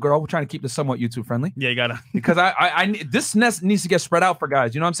fun with a girl? We're trying to keep this somewhat YouTube friendly. Yeah, you gotta because this nest needs to get spread out for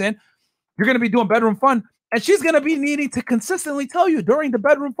guys. You know what I'm saying? You're gonna be doing bedroom fun, and she's gonna be needing to consistently tell you during the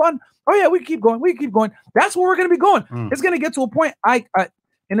bedroom fun, oh yeah, we keep going, we keep going. That's where we're gonna be going. It's gonna get to a point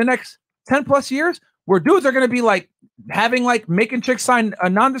in the next 10+ years where dudes are gonna be like having like making chicks sign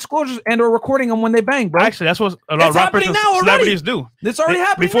non-disclosures and or recording them when they bang, bro. Actually, that's what a lot of rappers and celebrities do. It's already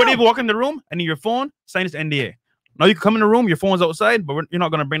happening before they walk in the room and in your phone, sign this NDA. Now you can come in the room, your phone's outside, but you're not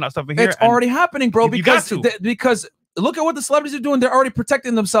going to bring that stuff in here. It's already happening, bro. Because look at what the celebrities are doing. They're already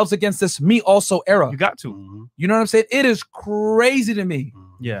protecting themselves against this me also era. You got to. You know what I'm saying? It is crazy to me.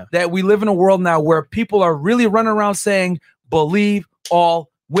 Yeah. That we live in a world now where people are really running around saying believe all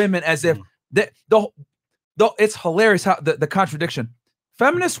women as if it's hilarious how the contradiction.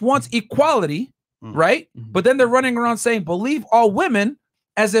 Feminists want equality, right? But then they're running around saying believe all women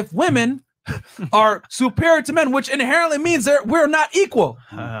as if women are superior to men, which inherently means we're not equal.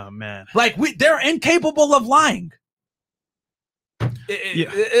 Oh man, like they're incapable of lying.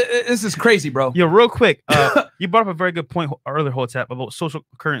 This is crazy, bro. Yo, real quick, you brought up a very good point earlier, Hotep, about social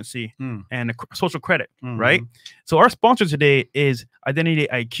currency and social credit, right? So our sponsor today is Identity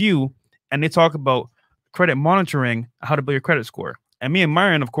IQ, and they talk about credit monitoring, how to build your credit score. And me and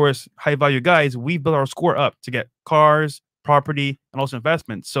Myron, of course, high value guys, we build our score up to get cars, property, and also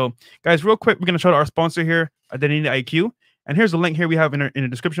investments. So guys, real quick, we're going to show our sponsor here, Identity IQ. And here's the link here we have in the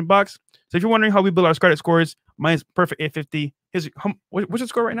description box. So if you're wondering how we build our credit scores, mine's perfect 850. What's your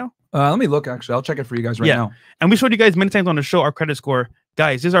score right now? Let me look, actually. I'll check it for you guys right now. And we showed you guys many times on the show our credit score.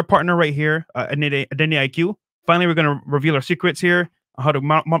 Guys, this is our partner right here, Identity IQ. Finally, we're going to reveal our secrets here, how to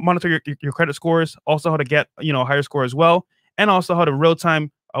monitor your credit scores, also how to get, you know, a higher score as well, and also how to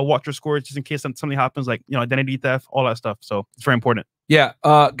real-time watch your scores just in case something happens, like, you know, identity theft, all that stuff. So it's very important. Yeah,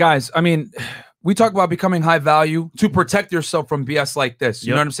 guys, I mean, we talk about becoming high value to protect yourself from BS like this.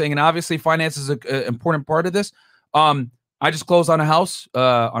 You know what I'm saying? And obviously finance is an important part of this. I just closed on a house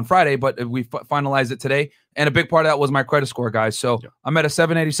on Friday, but we finalized it today. And a big part of that was my credit score, guys. So I'm at a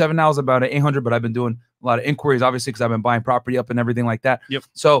 787 now. It's about an 800, but I've been doing a lot of inquiries, obviously, because I've been buying property up and everything like that. Yep.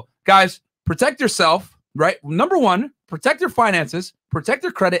 So, guys, protect yourself, right? Number one, protect your finances, protect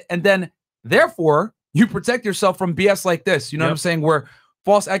your credit, and then, therefore, you protect yourself from BS like this. You know what I'm saying? Where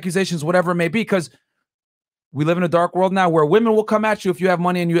false accusations, whatever it may be, because we live in a dark world now where women will come at you if you have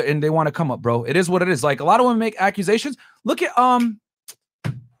money and they want to come up, bro. It is what it is. Like, a lot of women make accusations. Look at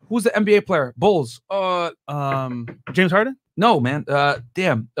who's the NBA player? Bulls. James Harden? No, man.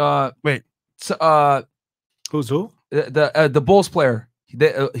 Damn. Wait. Who's who? The Bulls player.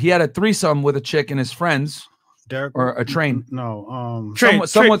 He had a threesome with a chick and his friends. Derek or a train. No. Trey,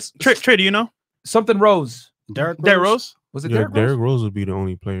 do you know? Something Rose. Derek Rose? Was it Derek Rose would be the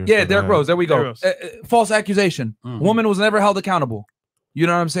only player. Yeah, Derek Rose. There we go. False accusation. Woman was never held accountable. You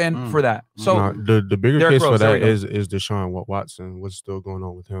know what I'm saying? For that. So the bigger Derrick case Rose, for that is Deshaun Watson. What's still going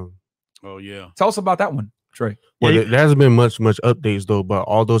on with him? Oh yeah. Tell us about that one, Trey. Well, there hasn't been much updates though, but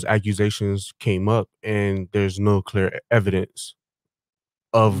all those accusations came up and there's no clear evidence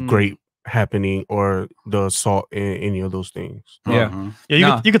of great happening or the assault in any of those things. Yeah.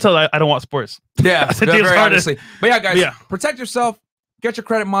 You can tell I don't watch sports. Yeah, very honestly. But yeah, guys, protect yourself, get your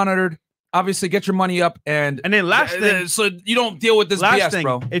credit monitored, obviously get your money up, and then last thing, so you don't deal with this BS, thing,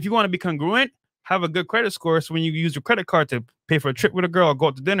 bro. If you want to be congruent, have a good credit score, so when you use your credit card to pay for a trip with a girl or go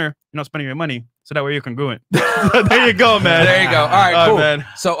out to dinner, you're not spending your money. So that way you're congruent. There you go, man. There you go. All right, cool. Man.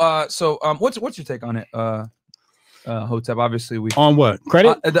 So what's your take on it? Hotep, obviously we on what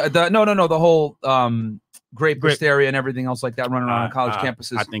credit? No, the whole grape hysteria and everything else like that running around on college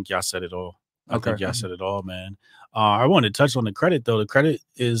campuses. I think y'all said it all. I think y'all said it all, man. I wanted to touch on the credit though. The credit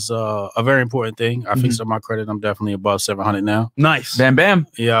is a very important thing. I fixed up my credit. I'm definitely above 700 now. Nice. Bam, bam.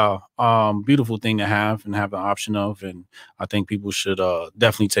 Yeah. Beautiful thing to have and have the option of, and I think people should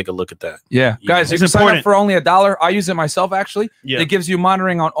definitely take a look at that. Yeah, guys, you can sign up for only $1. I use it myself actually. Yeah. It gives you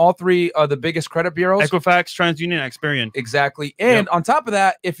monitoring on all three of the biggest credit bureaus: Equifax, TransUnion, Experian. Exactly. And on top of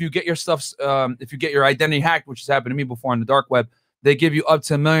that, if you get your stuff, if you get your identity hacked, which has happened to me before on the dark web, they give you up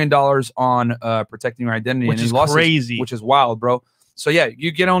to $1 million on protecting your identity, which is losses, crazy, which is wild, bro. So yeah,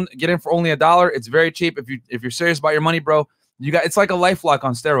 you get in for only $1. It's very cheap. If you're serious about your money, bro, it's like a LifeLock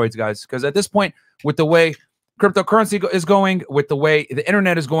on steroids, guys. Because at this point, with the way cryptocurrency is going, with the way the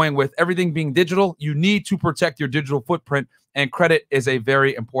internet is going, with everything being digital, you need to protect your digital footprint, and credit is a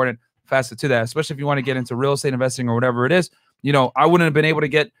very important facet to that. Especially if you want to get into real estate investing or whatever it is. You know, I wouldn't have been able to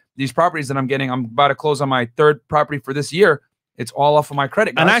get these properties that I'm getting. I'm about to close on my 3rd property for this year. It's all off of my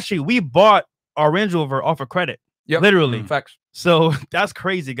credit, guys. And actually, we bought our Range Rover off of credit. Yeah, literally. Facts. So that's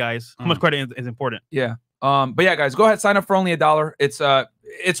crazy, guys. How much credit is important? Yeah. But yeah, guys, go ahead, sign up for only $1.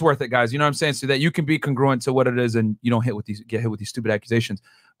 It's worth it, guys. You know what I'm saying? So that you can be congruent to what it is, and you don't get hit with these stupid accusations.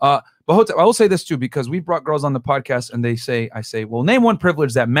 But Hotep, I will say this too, because we brought girls on the podcast, and I say, well, name one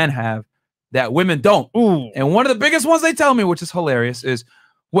privilege that men have that women don't. Ooh. And one of the biggest ones they tell me, which is hilarious, is,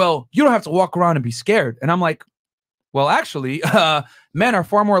 well, you don't have to walk around and be scared. And I'm like, well, actually, men are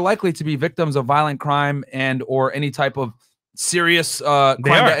far more likely to be victims of violent crime and or any type of serious crime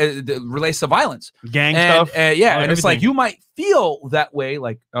that relates to violence, gang stuff. And it's like you might feel that way,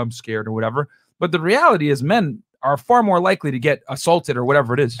 like I'm scared or whatever, but the reality is men are far more likely to get assaulted or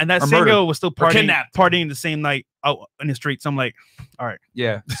whatever it is. And that same girl was still partying the same night out in the streets. I'm like, all right,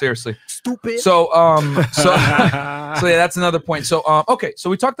 yeah, seriously, stupid. So so yeah, that's another point. So okay, so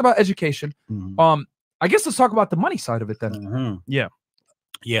we talked about education. I guess let's talk about the money side of it then.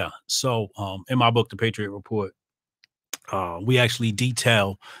 Yeah. So in my book, The Patriot Report, we actually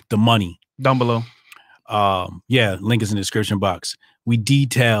detail the money. Down below. Yeah, link is in the description box. We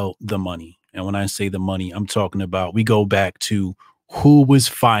detail the money. And when I say the money, I'm talking about, we go back to who was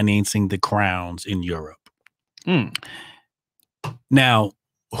financing the crowns in Europe. Now,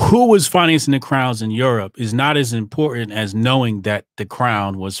 who was financing the crowns in Europe is not as important as knowing that the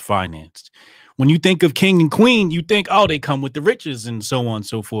crown was financed. When you think of king and queen, you think, oh, they come with the riches and so on and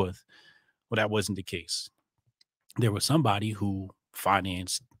so forth. Well, that wasn't the case. There was somebody who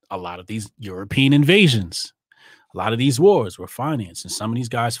financed a lot of these European invasions. A lot of these wars were financed, and some of these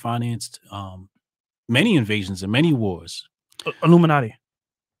guys financed many invasions and many wars. Illuminati.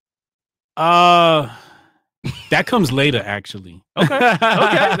 That comes later, actually. Okay,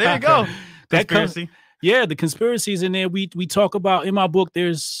 there you go. That conspiracy. Yeah, the conspiracies in there. We talk about in my book.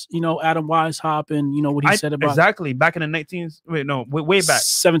 There's Adam Weishaupt and what he said about exactly back in the 19th. Wait, no, way back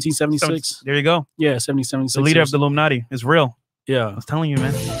 1776. There you go. Yeah, 1776. The leader of the Illuminati is real. Yeah, I was telling you,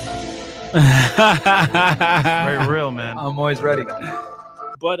 man. Very real, man. I'm always ready.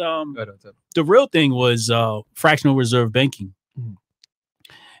 But the real thing was fractional reserve banking,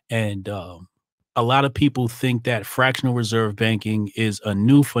 and a lot of people think that fractional reserve banking is a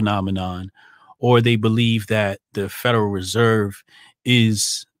new phenomenon, or they believe that the Federal Reserve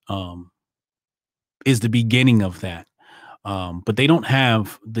is the beginning of that. But they don't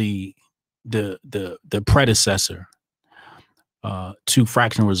have the predecessor to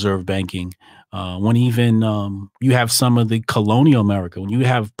fractional reserve banking. When even you have some of the colonial America, when you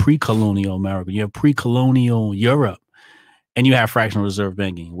have pre-colonial America, you have pre-colonial Europe, and you have fractional reserve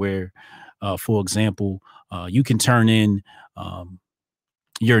banking, where, for example, you can turn in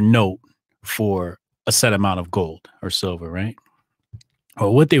your note for a set amount of gold or silver, right?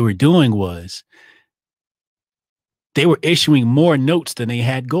 Or what they were doing was they were issuing more notes than they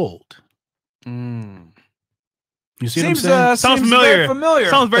had gold. You see what I'm saying? Sounds familiar.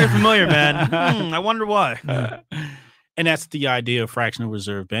 Sounds very familiar, man. I wonder why. And that's the idea of fractional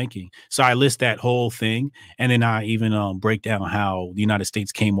reserve banking. So I list that whole thing, and then I even break down how the United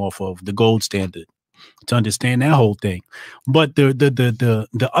States came off of the gold standard to understand that whole thing. But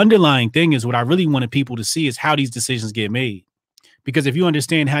the underlying thing is what I really wanted people to see is how these decisions get made. Because if you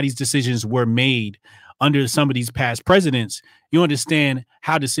understand how these decisions were made under some of these past presidents, you understand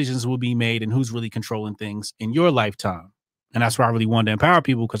how decisions will be made and who's really controlling things in your lifetime. And that's why I really wanted to empower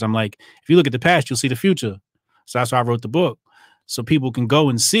people, because I'm like, if you look at the past, you'll see the future. So that's why I wrote the book, so people can go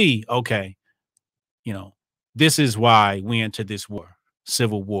and see, okay, you know, this is why we entered this war,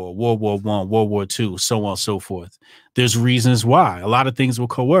 Civil War, World War I, World War II, so on and so forth. There's reasons why. A lot of things were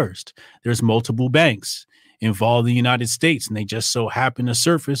coerced. There's multiple banks involved in the United States, and they just so happen to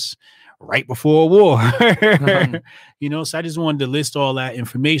surface right before a war. You know, so I just wanted to list all that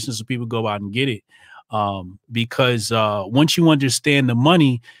information so people go out and get it. Because once you understand the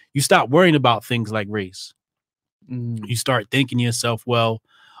money, you stop worrying about things like race. You start thinking to yourself, well,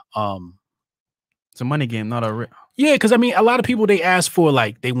 it's a money game, not a yeah, because I mean, a lot of people, they ask for,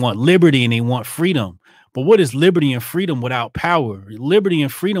 like, they want liberty and they want freedom. But what is liberty and freedom without power? Liberty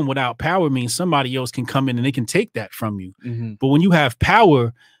and freedom without power means somebody else can come in and they can take that from you. But when you have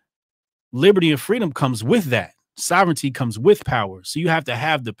power, liberty and freedom comes with that. Sovereignty comes with power. So you have to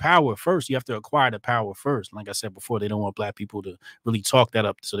have the power first. You have to acquire the power first. Like I said before, they don't want black people to really talk that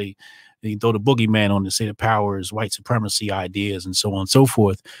up. So they throw the boogeyman on to say the power is white supremacy ideas and so on and so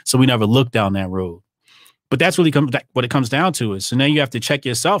forth. So we never look down that road. But that's really what it comes down to is, so now you have to check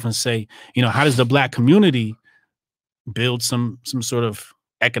yourself and say, you know, how does the black community build some sort of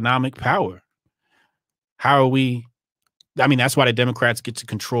economic power? How are we? I mean, that's why the Democrats get to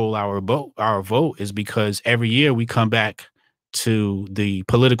control our vote is because every year we come back to the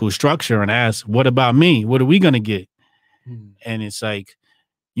political structure and ask, what about me? What are we going to get? And it's like,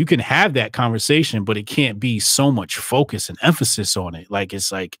 you can have that conversation, but it can't be so much focus and emphasis on it. Like,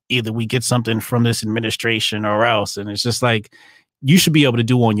 it's like either we get something from this administration or else. And it's just like, you should be able to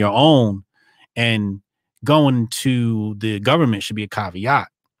do on your own, and going to the government should be a caveat.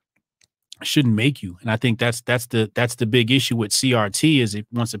 Shouldn't make you. And I think that's the big issue with CRT is it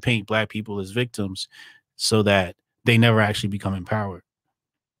wants to paint black people as victims so that they never actually become empowered.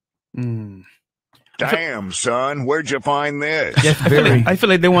 Damn, son, where'd you find this? Yes, I feel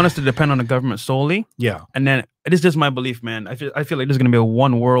like they want us to depend on the government solely. Yeah. And then it is just my belief, man. I feel like there's gonna be a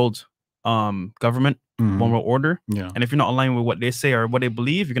one world government, one world order. Yeah. And if you're not aligned with what they say or what they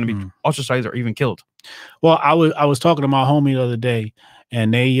believe, you're gonna be ostracized or even killed. Well, I was talking to my homie the other day,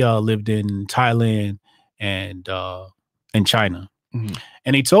 and they lived in Thailand and China. And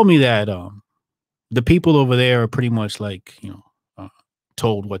they told me that the people over there are pretty much like, you know,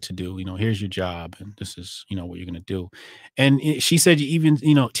 told what to do. You know, here's your job, and this is, you know, what you're going to do. And she said, even,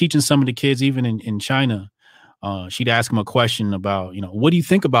 you know, teaching some of the kids, even in China, she'd ask them a question about, you know, what do you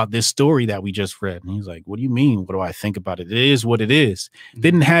think about this story that we just read? And he's like, what do you mean? What do I think about it? It is what it is.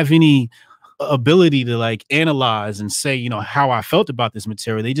 Didn't have any ability to like analyze and say, you know, how I felt about this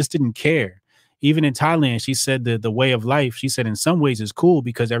material. They just didn't care. Even in Thailand, she said the way of life, she said in some ways is cool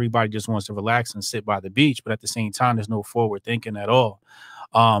because everybody just wants to relax and sit by the beach. But at the same time, there's no forward thinking at all.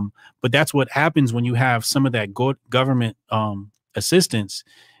 But that's what happens when you have some of that government assistance,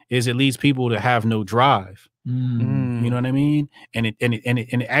 is it leads people to have no drive. You know what I mean? And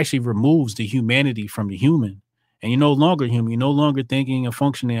it actually removes the humanity from the human. And you're no longer human. You're no longer thinking and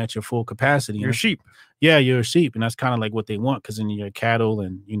functioning at your full capacity. You're a sheep. Yeah, you're a sheep. And that's kind of like what they want, because then you're cattle,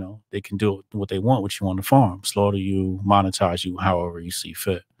 and, you know, they can do what they want with you on the farm, slaughter you, monetize you, however you see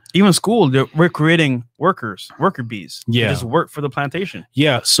fit. Even school, we're creating worker bees. Yeah. They just work for the plantation.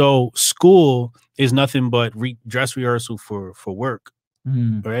 Yeah. So school is nothing but dress rehearsal for work.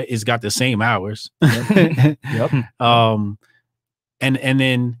 Right? It's got the same hours. Yep. And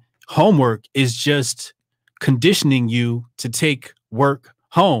then homework is just conditioning you to take work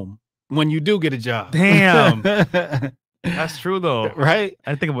home when you do get a job. Damn. That's true though, right?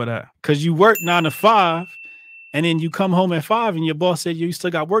 I think about that because you work 9 to 5, and then you come home at 5, and your boss said you still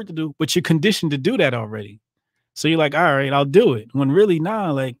got work to do, but you're conditioned to do that already. So you're like, all right, I'll do it. When really,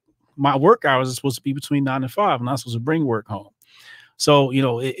 nah, like my work hours are supposed to be between 9 and 5. I'm not supposed to bring work home. So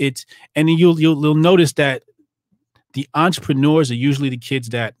it's and then you'll notice that the entrepreneurs are usually the kids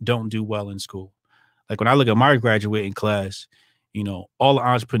that don't do well in school. Like when I look at my graduating class, all the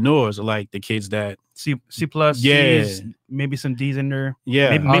entrepreneurs are like the kids that C plus, yeah, C's, maybe some D's in there.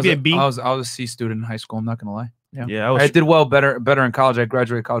 Yeah, maybe a B. I was a C student in high school. I'm not gonna lie. Yeah, I did well, better in college. I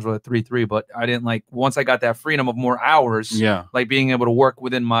graduated college with a 3.3, but I didn't like once I got that freedom of more hours. Yeah, like being able to work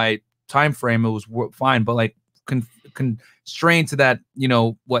within my time frame, it was fine. But like constrained to that,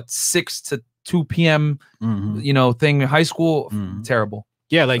 6 to 2 p.m. Thing in high school, terrible.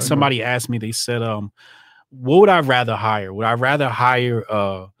 Yeah, like somebody asked me, they said, what would I rather hire? Would I rather hire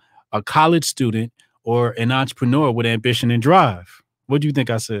a college student or an entrepreneur with ambition and drive? What do you think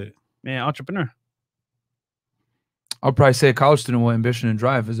I said? Man, entrepreneur. I'll probably say a college student with ambition and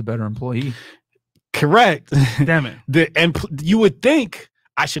drive is a better employee. Correct. Damn it. You would think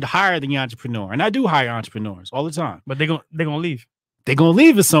I should hire the entrepreneur, and I do hire entrepreneurs all the time. But they're gonna leave. They're gonna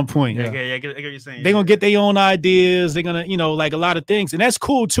leave at some point. Yeah, I get what you're saying. They're gonna get their own ideas. They're gonna, like a lot of things, and that's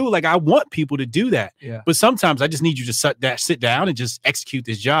cool too. Like I want people to do that. Yeah. But sometimes I just need you to sit down and just execute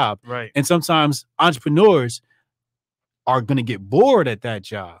this job. Right. And sometimes entrepreneurs are gonna get bored at that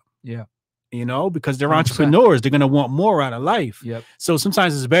job. Yeah. Because they're 100%. entrepreneurs. They're gonna want more out of life. Yep. So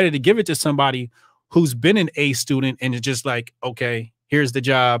sometimes it's better to give it to somebody who's been an A student and it's just like, okay, here's the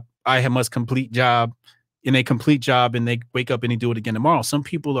job. I must complete job. And they complete job and they wake up and they do it again tomorrow. Some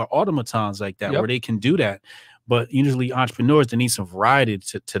people are automatons like that, where they can do that. But usually entrepreneurs, they need some variety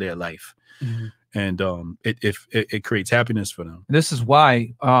to their life. And it creates happiness for them. This is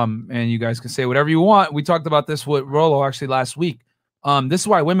why, and you guys can say whatever you want. We talked about this with Rolo actually last week. This is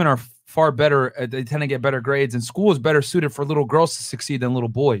why women are far better. They tend to get better grades, and school is better suited for little girls to succeed than little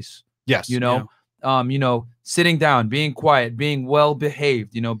boys. Yes. Sitting down, being quiet, being well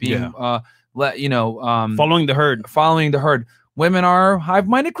behaved, being following the herd. Women are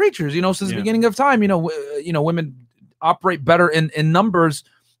hive-minded creatures, since the beginning of time. Women operate better in numbers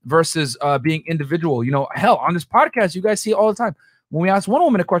versus being individual. Hell, on this podcast, you guys see it all the time. When we ask one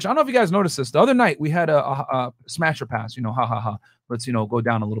woman a question, I don't know if you guys noticed this. The other night we had a smasher pass. Let's go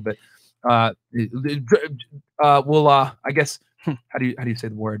down a little bit. I guess how do you say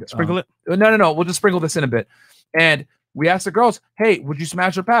the word? Sprinkle it. No. We'll just sprinkle this in a bit. And we asked the girls, hey, would you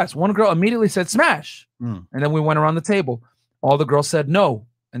smash or pass? One girl immediately said smash. And then we went around the table. All the girls said no.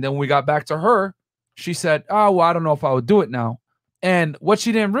 And then when we got back to her, she said, oh, well, I don't know if I would do it now. And what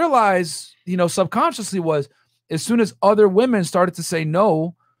she didn't realize, subconsciously was as soon as other women started to say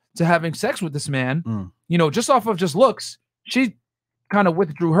no to having sex with this man, just off of just looks, she kind of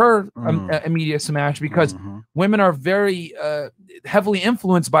withdrew her immediate smash because women are very heavily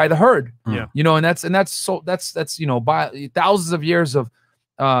influenced by the herd. Yeah. And that's by thousands of years of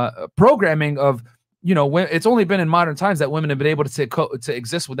programming of, when it's only been in modern times that women have been able to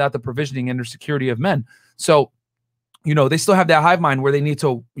exist without the provisioning and the security of men. So, they still have that hive mind where they need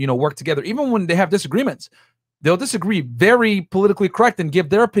to, work together. Even when they have disagreements, they'll disagree very politically correct and give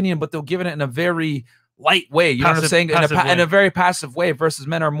their opinion, but they'll give it in a very light way, you know what I'm saying? In a very passive way, versus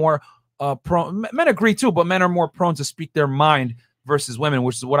men are more prone. Men agree too, but men are more prone to speak their mind versus women,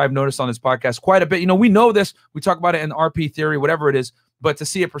 which is what I've noticed on this podcast quite a bit. We know this. We talk about it in RP theory, whatever it is, but to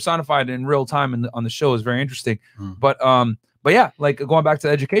see it personified in real time on the show is very interesting. But yeah, like going back to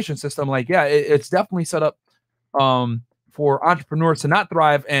the education system, like it's definitely set up for entrepreneurs to not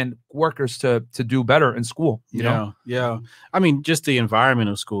thrive and workers to do better in school. You know? Yeah. I mean, just the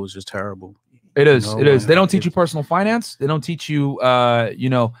environment of school is just terrible. It is. It is. They don't teach you personal finance. They don't teach you,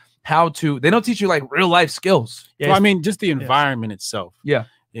 how to. They don't teach you like real life skills. Yeah, well, I mean, just the environment itself. Yeah.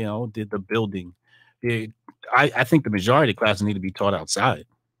 The building. I think the majority of classes need to be taught outside.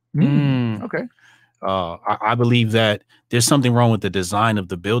 Okay. I believe that there's something wrong with the design of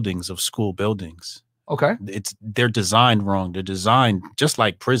the buildings of school buildings. Okay. They're designed wrong. They're designed just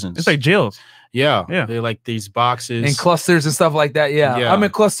like prisons. It's like jails. Yeah. They're like these boxes and clusters and stuff like that. Yeah. I'm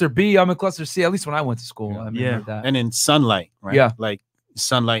in cluster B. I'm in cluster C. At least when I went to school. I remember that. And in sunlight, right? Yeah. Like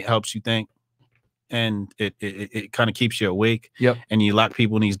sunlight helps you think, and it kind of keeps you awake. Yep. And you lock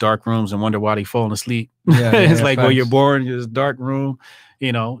people in these dark rooms and wonder why they falling asleep. Yeah. It's like, well, you're born in this dark room,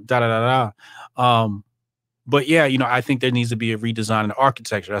 But yeah, I think there needs to be a redesign in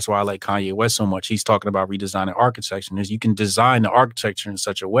architecture. That's why I like Kanye West so much. He's talking about redesigning architecture. You can design the architecture in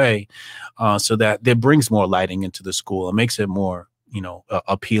such a way so that it brings more lighting into the school. It makes it more,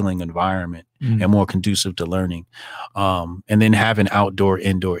 appealing environment and more conducive to learning. And then having outdoor,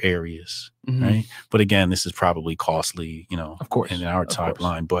 indoor areas, right? But again, this is probably costly, of course, in our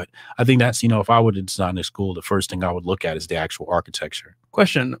timeline. But I think that's, if I were to design a school, the first thing I would look at is the actual architecture.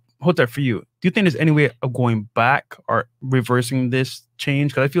 Question, Hotep, for you. Do you think there's any way of going back or reversing this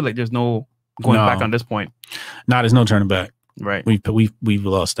change? Because I feel like there's no going back on this point. No, there's no turning back. Right. We've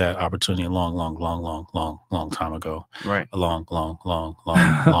lost that opportunity a long time ago. Right. A long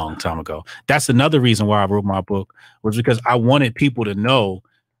time ago. That's another reason why I wrote my book, was because I wanted people to know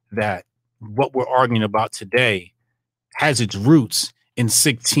that what we're arguing about today has its roots in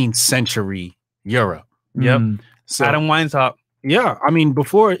 16th century Europe. Yep. So, Adam Weishaupt. Yeah, I mean,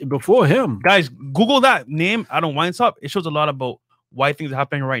 before him, guys, Google that name, Adam Weishaupt. It shows a lot about why things are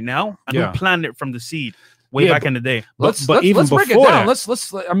happening right now, and who planted it from the seed way back in the day. Let's break it down.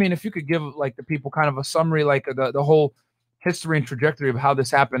 Let's. I mean, if you could give like the people kind of a summary, like the whole history and trajectory of how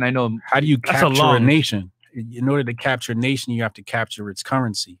this happened. I know. How do you capture a nation? In order to capture a nation, you have to capture its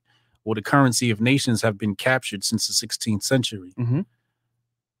currency. Well, the currency of nations have been captured since the 16th century.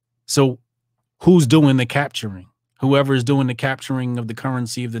 So, who's doing the capturing? Whoever is doing the capturing of the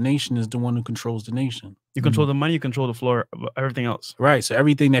currency of the nation is the one who controls the nation. You control the money, you control the floor, everything else. Right. So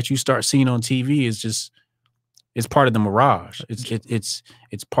everything that you start seeing on TV is just, it's part of the mirage.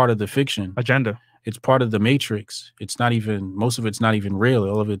 It's part of the fiction agenda. It's part of the matrix. It's not even, most of it's not even real.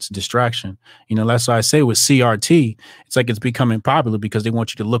 All of it's distraction. That's why I say with CRT, it's like it's becoming popular because they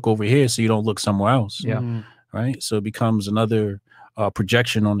want you to look over here so you don't look somewhere else. Yeah. Right. So it becomes another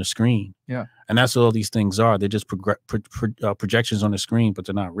projection on the screen. Yeah. And that's what all these things are. They're just projections on the screen, but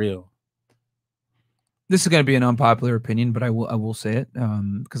they're not real. This is going to be an unpopular opinion, but I will say it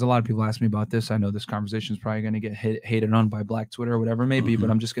because a lot of people ask me about this. I know this conversation is probably going to get hated on by Black Twitter or whatever it may be,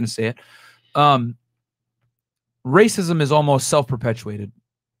 but I'm just going to say it. Racism is almost self-perpetuated.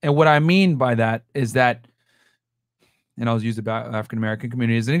 And what I mean by that is that, and I'll use the African-American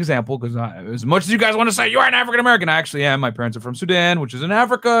community as an example, because as much as you guys want to say you are an African-American, I actually am. My parents are from Sudan, which is in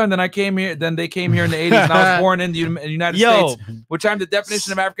Africa. And then I came here. Then they came here in the 80s, and I was born in the United States, which I'm the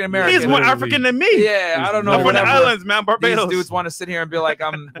definition of African-American. He's more African than me. Yeah, I don't know. I'm from the islands, man. Barbados. These dudes want to sit here and be like,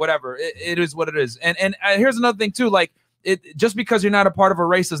 I'm whatever. It is what it is. And here's another thing, too. Like, just because you're not a part of a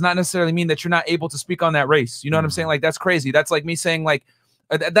race does not necessarily mean that you're not able to speak on that race. You know what I'm saying? Like, that's crazy. That's like me saying, like,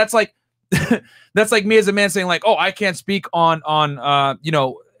 that's like that's like me as a man saying, like, oh, I can't speak on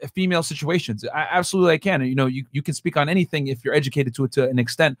female situations. Absolutely I can. You can speak on anything if you're educated to an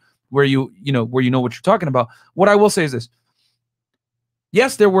extent where you know what you're talking about. What I will say is this.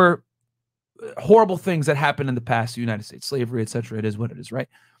 Yes, there were horrible things that happened in the past, the United States, slavery, etc. It is what it is, right?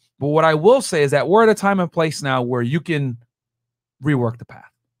 But what I will say is that we're at a time and place now where you can rework the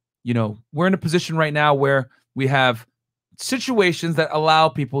path. We're in a position right now where we have situations that allow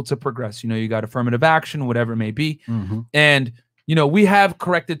people to progress. You got affirmative action, whatever it may be. And, we have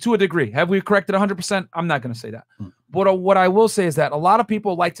corrected to a degree. Have we corrected 100%? I'm not going to say that. But what I will say is that a lot of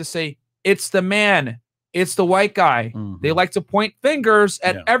people like to say, it's the man, it's the white guy. They like to point fingers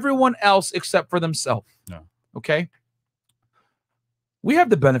at everyone else except for themselves. Okay? We have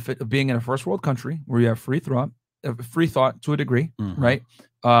the benefit of being in a first world country where you have free thought to a degree, right?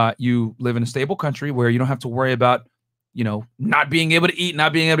 You live in a stable country where you don't have to worry about not being able to eat,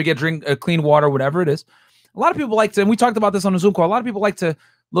 not being able to drink clean water, whatever it is. A lot of people like to, and we talked about this on a Zoom call, a lot of people like to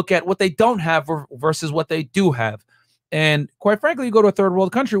look at what they don't have versus what they do have. And quite frankly, you go to a third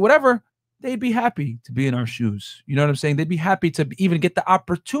world country, whatever, they'd be happy to be in our shoes. You know what I'm saying? They'd be happy to even get the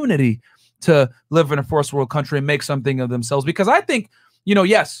opportunity to live in a first world country and make something of themselves. Because I think,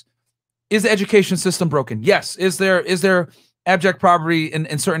 yes, is the education system broken? Yes. Is there abject poverty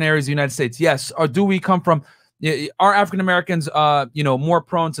in certain areas of the United States? Yes. Or do we come from, are African Americans, more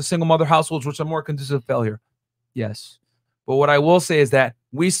prone to single mother households, which are more conducive to failure? Yes. But what I will say is that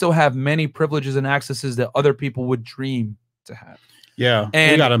we still have many privileges and accesses that other people would dream to have. Yeah.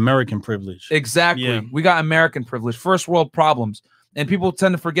 And we got American privilege. Exactly. Yeah. We got American privilege, first world problems. And people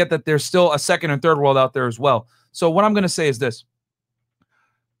tend to forget that there's still a second and third world out there as well. So what I'm going to say is this.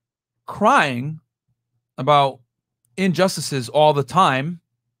 Crying about injustices all the time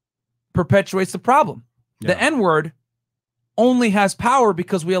perpetuates the problem. The N-word only has power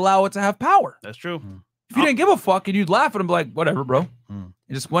because we allow it to have power. That's true. If you didn't give a fuck and you'd laugh at him like, whatever, bro. You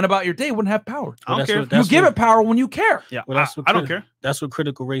just went about your day, wouldn't have power. I don't care. You give it power when you care. Yeah, well, I don't care. That's what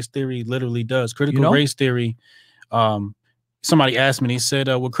critical race theory literally does. Critical race theory, somebody asked me, they said,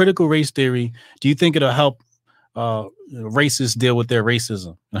 with critical race theory, do you think it'll help racists deal with their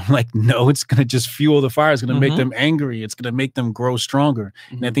racism? And I'm like, no, it's going to just fuel the fire. It's going to make them angry. It's going to make them grow stronger.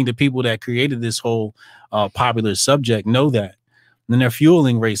 And I think the people that created this whole popular subject know that. and they're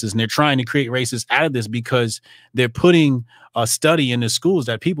fueling races, and they're trying to create races out of this because they're putting a study in the schools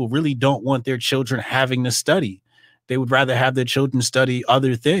that people really don't want their children having to study. They would rather have their children study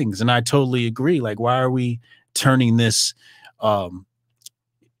other things. And I totally agree. Like, why are we turning this? The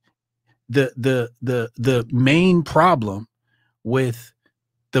main problem with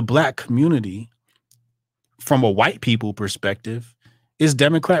the black community from a white people perspective is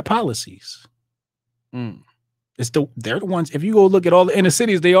Democrat policies. They're the ones, if you go look at all the inner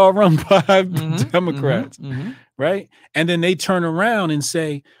cities, they all run by Democrats, right? And then they turn around and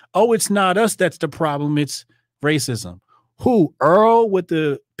say, oh, it's not us that's the problem, it's racism. Who? Earl with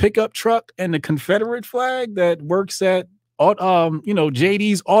the pickup truck and the Confederate flag that works at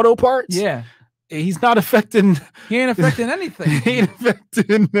JD's Auto Parts? Yeah. He's not affecting. He ain't affecting anything. He ain't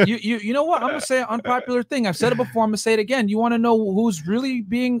affecting. You know what? I'm gonna say an unpopular thing. I've said it before. I'm gonna say it again. You want to know who's really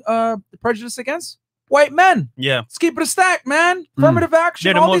being prejudiced against? White men. Yeah. Let's keep it a stack, man. Affirmative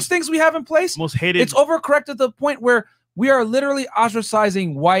action. All these things we have in place. Most hated. It's overcorrected to the point where we are literally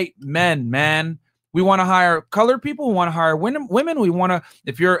ostracizing white men, man. We want to hire colored people. We want to hire women. We want to.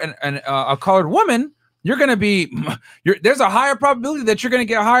 If you're a colored woman, you're going to be, there's a higher probability that you're going to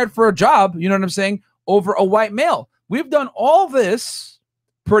get hired for a job, you know what I'm saying, over a white male. We've done all this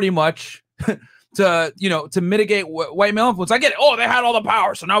pretty much to mitigate white male influence. I get it. Oh, they had all the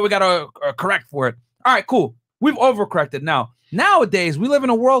power, so now we got to correct for it. All right, cool. We've overcorrected now. Nowadays, we live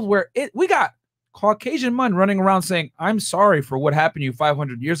in a world where we got Caucasian men running around saying, I'm sorry for what happened to you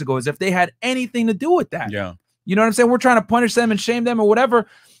 500 years ago, as if they had anything to do with that. Yeah. You know what I'm saying? We're trying to punish them and shame them or whatever.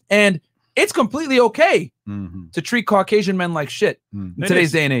 And it's completely okay to treat Caucasian men like shit in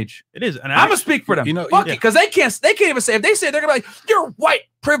today's day and age. It is. And I'm gonna speak for them. Because they can't even say, if they say, they're gonna be like, you're white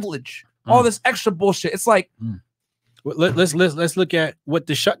privilege, all this extra bullshit. It's like, let's look at what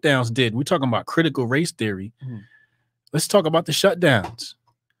the shutdowns did. We're talking about critical race theory. Let's talk about the shutdowns.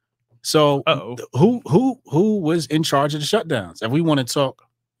 So who was in charge of the shutdowns? If we want to talk,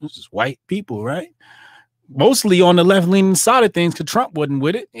 this is white people, right? Mostly on the left-leaning side of things, because Trump wasn't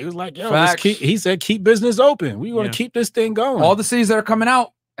with it. He was like, yo, he said, keep business open. We want to keep this thing going. All the cities that are coming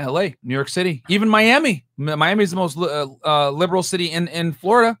out, LA, New York City, even Miami. Miami is the most liberal city in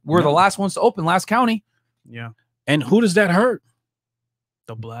Florida. We're the last ones to open, last county. Yeah. And who does that hurt?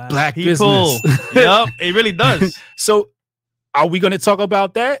 The black people. Yep, it really does. So are we going to talk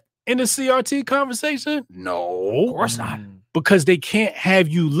about that in the CRT conversation? No. Of course not. Because they can't have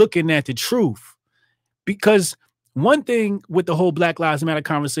you looking at the truth. Because one thing with the whole Black Lives Matter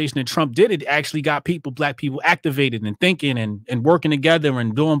conversation that Trump did, it actually got black people activated and thinking and working together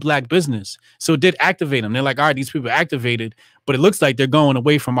and doing black business. So it did activate them. They're like, all right, these people are activated, but it looks like they're going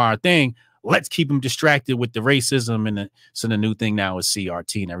away from our thing. Let's keep them distracted with the racism. So the new thing now is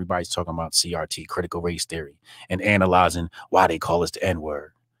CRT, and everybody's talking about CRT, critical race theory, and analyzing why they call us the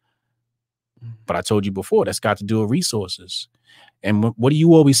N-word. But I told you before, that's got to do with resources. And what do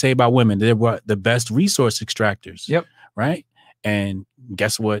you always say about women? They're the best resource extractors. Yep. Right. And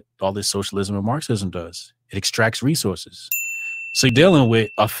guess what? All this socialism and Marxism does. It extracts resources. So you're dealing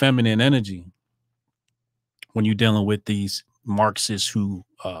with a feminine energy when you're dealing with these Marxists who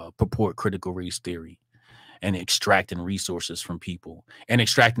purport critical race theory and extracting resources from people and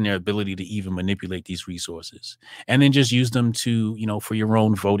extracting their ability to even manipulate these resources and then just use them to, for your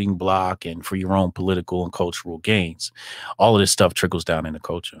own voting block and for your own political and cultural gains. All of this stuff trickles down into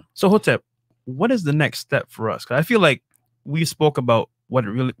culture. So Hotep, what is the next step for us? Because I feel like we spoke about what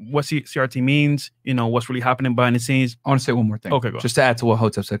CRT means, what's really happening behind the scenes. I want to say one more thing. Okay, go just to add to what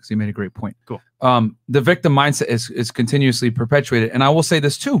Hotep said, because he made a great point. Cool. The victim mindset is continuously perpetuated. And I will say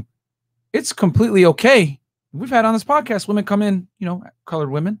this too. It's completely okay. We've had on this podcast women come in, colored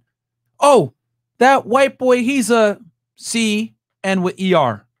women. Oh, that white boy, he's a C and with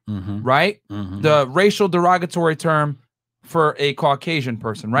ER, right? The racial derogatory term for a Caucasian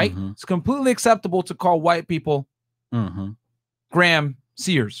person, right? It's completely acceptable to call white people Graham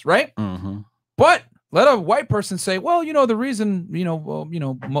Sears, right? But let a white person say, well, the reason,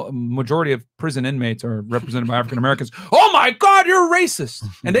 majority of prison inmates are represented by African Americans. Oh my God, you're a racist.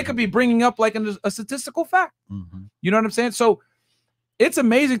 And they could be bringing up like a statistical fact. You know what I'm saying? So it's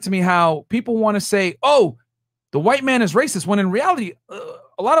amazing to me how people want to say, oh, the white man is racist, when in reality,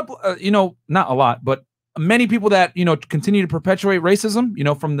 a lot of, not a lot, but many people that, continue to perpetuate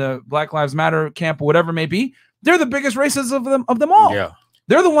racism, from the Black Lives Matter camp or whatever it may be, they're the biggest racists of them all. Yeah.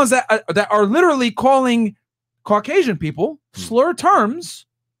 They're the ones that are literally calling Caucasian people slur terms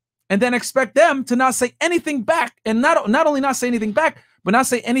and then expect them to not say anything back. And not only not say anything back, but not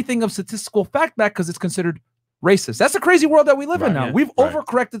say anything of statistical fact back because it's considered racist. That's the crazy world that we live in now. We've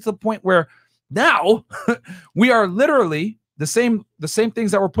overcorrected to the point where now we are literally, the same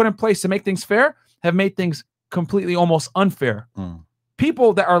things that were put in place to make things fair have made things completely almost unfair.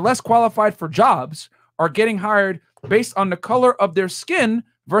 People that are less qualified for jobs are getting hired based on the color of their skin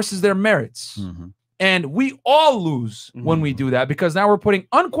versus their merits. And we all lose when we do that, because now we're putting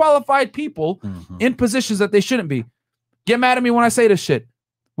unqualified people in positions that they shouldn't be. Get mad at me when I say this shit.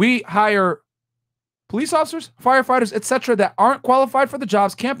 We hire police officers, firefighters, etc., that aren't qualified for the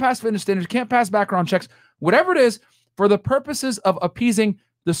jobs, can't pass fitness standards, can't pass background checks, whatever it is, for the purposes of appeasing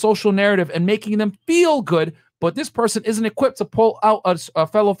the social narrative and making them feel good. But this person isn't equipped to pull out a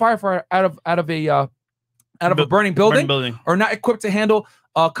fellow firefighter out of a burning building, or not equipped to handle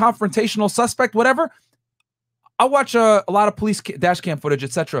a confrontational suspect, whatever. I watch a lot of police dash cam footage,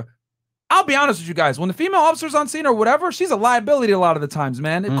 etc. I'll be honest with you guys. When the female officer's on scene or whatever, she's a liability a lot of the times,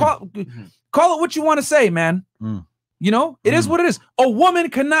 man. Call it what you want to say, man. You know, it is what it is. A woman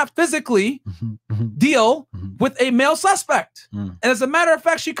cannot physically deal with a male suspect. And as a matter of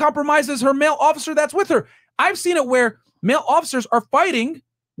fact, she compromises her male officer that's with her. I've seen it where male officers are fighting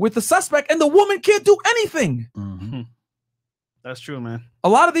with the suspect and the woman can't do anything. That's true, man. A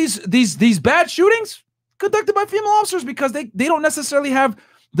lot of these bad shootings conducted by female officers because they don't necessarily have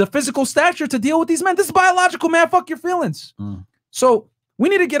the physical stature to deal with these men. This is biological, man. Fuck your feelings. So we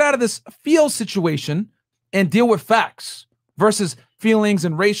need to get out of this feel situation and deal with facts versus feelings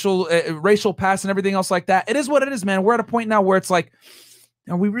and racial past and everything else like that. It is what it is, man. We're at a point now where it's like,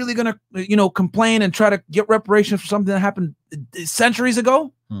 are we really gonna, complain and try to get reparations for something that happened centuries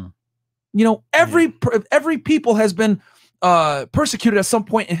ago? You know, every people has been persecuted at some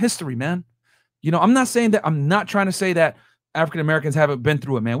point in history, man. You know, I'm not trying to say that African Americans haven't been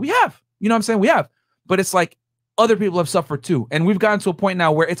through it, man. We have. You know what I'm saying? We have. But it's like other people have suffered too. And we've gotten to a point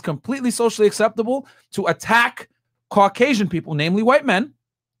now where it's completely socially acceptable to attack Caucasian people, namely white men,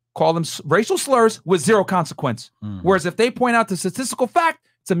 call them racial slurs with zero consequence. Whereas if they point out the statistical fact,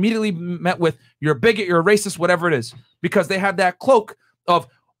 it's immediately met with, you're a bigot, you're a racist, whatever it is, because they have that cloak of,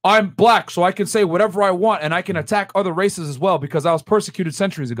 I'm black, so I can say whatever I want and I can attack other races as well because I was persecuted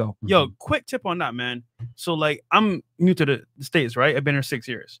centuries ago. Yo, quick tip on that, man. So like, I'm new to the States, right? I've been here 6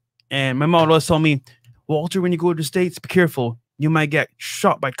 years. And my mom always told me, Walter, when you go to the States, be careful. You might get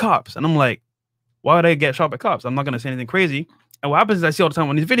shot by cops. And I'm like, why would I get shot by cops? I'm not going to say anything crazy. And what happens is I see all the time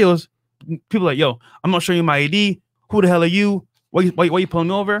on these videos, people are like, yo, I'm not showing you my ID. Who the hell are you? Why you pulling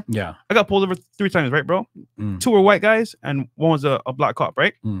me over? Yeah. I got pulled over 3 times, right, bro? 2 were white guys and 1 was a black cop,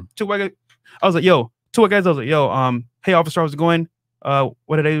 right? 2 white guys. I was like, yo, 2 white guys. I was like, yo, hey, officer, how's it going?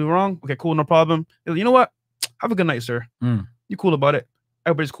 What did I do wrong? Okay, cool, no problem. Like, you know what? Have a good night, sir. You cool about it?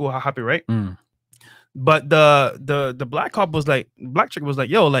 Everybody's cool, happy, right? But the black cop was like, black chick was like,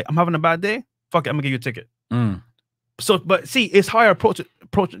 yo, like, I'm having a bad day. Fuck it, I'm gonna give you a ticket. So, but see, it's how I approach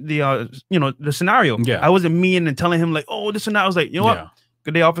the the scenario. Yeah, I wasn't mean and telling him like, oh, this and that. I was like, you know what?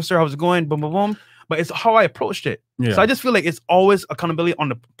 Good day, officer. How's it going? Boom, boom, boom. But it's how I approached it. Yeah. So I just feel like it's always accountability on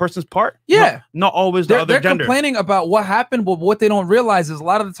the person's part. Yeah, not always the other gender. They're complaining about what happened, but what they don't realize is a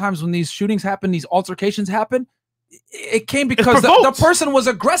lot of the times when these shootings happen, these altercations happen, it came because the person was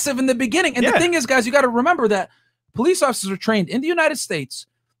aggressive in the beginning. And the thing is, guys, you got to remember that police officers are trained in the United States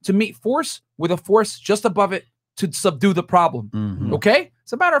to meet force with a force just above it to subdue the problem. Okay,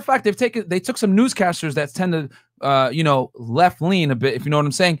 as a matter of fact, they took some newscasters that tend to left lean a bit, if you know what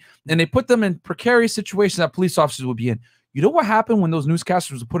I'm saying, and they put them in precarious situations that police officers would be in. You know what happened when those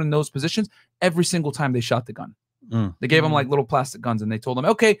newscasters were put in those positions? Every single time they shot the gun. They gave them like little plastic guns and they told them,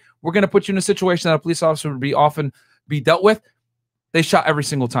 okay, we're going to put you in a situation that a police officer would often be dealt with. They shot every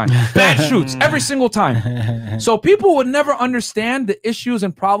single time. Bad shoots every single time. So people would never understand the issues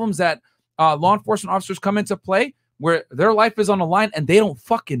and problems that law enforcement officers come into play where their life is on the line and they don't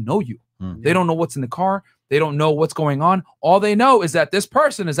fucking know you. They don't know what's in the car. They don't know what's going on. All they know is that this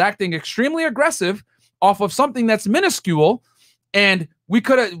person is acting extremely aggressive off of something that's minuscule, and we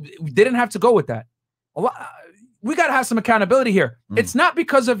didn't have to go with that. We got to have some accountability here. It's not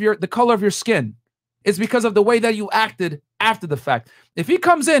because of the color of your skin. It's because of the way that you acted after the fact. If he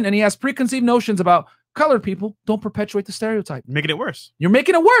comes in and he has preconceived notions about colored people, don't perpetuate the stereotype. Making it worse. You're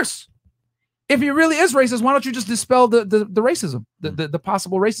making it worse. If he really is racist, why don't you just dispel the racism, the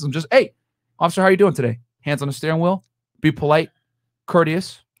possible racism? Just, hey, officer, how are you doing today? Hands on the steering wheel. Be polite,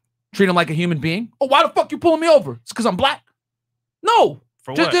 courteous. Treat him like a human being. Oh, why the fuck you pulling me over? It's because I'm black? No.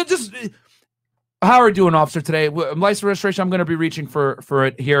 For what? Just how are you doing, officer, today? License registration, I'm going to be reaching for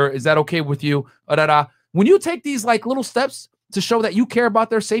it here. Is that okay with you? When you take these like little steps to show that you care about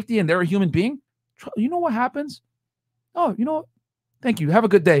their safety and they're a human being, you know what happens? Oh, you know what? Thank you. Have a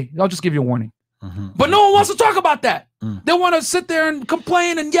good day. I'll just give you a warning. But no one wants to talk about that. They want to sit there and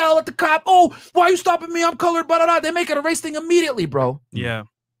complain and yell at the cop. Oh, why are you stopping me? I'm colored. Blah, blah, blah. They make it a race thing immediately, bro. Yeah.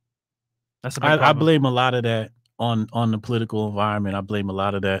 That's I blame a lot of that on the political environment. I blame a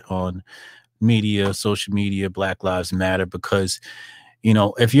lot of that on media, social media, Black Lives Matter, because, you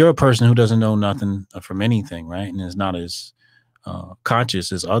know, if you're a person who doesn't know nothing from anything, right, and is not as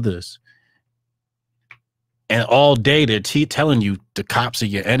conscious as others, and all day they're telling you the cops are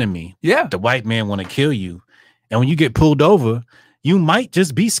your enemy, the white man want to kill you, and when you get pulled over, you might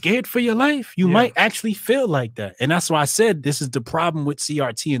just be scared for your life. You might actually feel like that, and that's why I said this is the problem with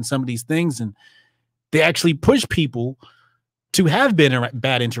CRT and some of these things, and they actually push people to have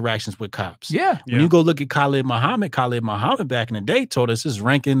bad interactions with cops. When you go look at Khalid Muhammad back in the day told us his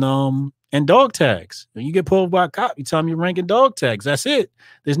ranking and dog tags. When you get pulled by a cop, you tell him you're ranking dog tags. That's it.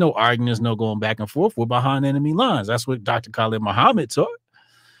 There's no arguing. There's no going back and forth. We're behind enemy lines. That's what Dr. Khalid Muhammad taught.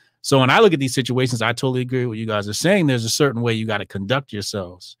 So when I look at these situations, I totally agree with what you guys are saying. There's a certain way you got to conduct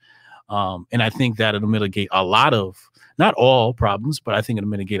yourselves. And I think that it'll mitigate a lot of, not all problems, but I think it'll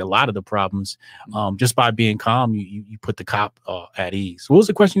mitigate a lot of the problems just by being calm. You put the cop at ease. What was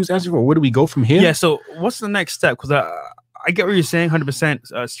the question you was asking for? Where do we go from here? Yeah. So what's the next step? Because I get what you're saying.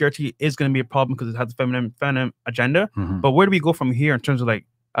 100%. CRT is going to be a problem because it has the feminine agenda. But where do we go from here in terms of, like,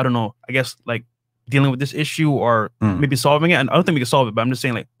 I don't know, I guess, like, dealing with this issue or maybe solving it? And I don't think we can solve it, but I'm just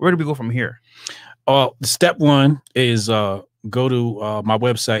saying, like, where do we go from here? Step one is go to my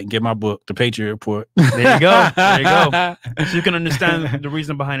website and get my book, The Patriot Report. There you go. There you go. So you can understand the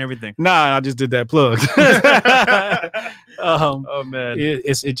reason behind everything. Nah, I just did that plug. Oh man,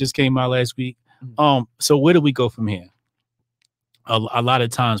 it just came out last week. So where do we go from here? A lot of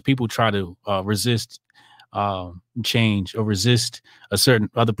times people try to resist change or resist a certain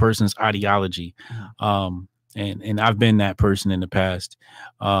other person's ideology. And I've been that person in the past.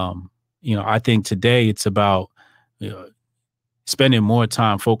 You know, I think today it's about spending more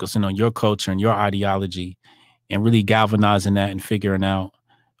time focusing on your culture and your ideology and really galvanizing that and figuring out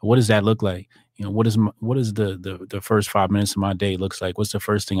what does that look like? You know, what is the first 5 minutes of my day looks like? What's the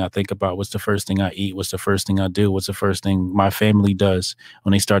first thing I think about? What's the first thing I eat? What's the first thing I do? What's the first thing my family does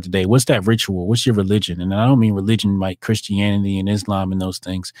when they start the day? What's that ritual? What's your religion? And I don't mean religion like Christianity and Islam and those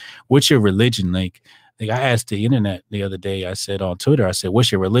things. What's your religion? Like I asked the internet the other day, I said on Twitter, I said,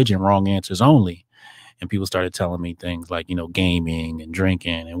 what's your religion? Wrong answers only. And people started telling me things like, you know, gaming and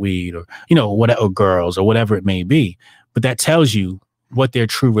drinking and weed or, you know, whatever, girls or whatever it may be. But that tells you what their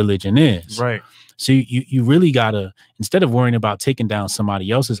true religion is. Right. So you really got to, instead of worrying about taking down somebody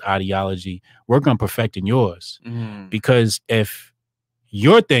else's ideology, work on perfecting yours. Because if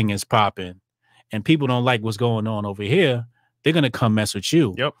your thing is popping and people don't like what's going on over here, they're going to come mess with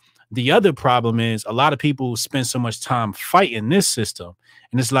you. Yep. The other problem is a lot of people spend so much time fighting this system.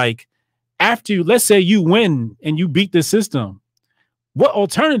 And it's like, after, let's say you win and you beat the system, what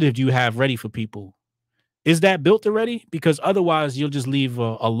alternative do you have ready for people? Is that built already? Because otherwise you'll just leave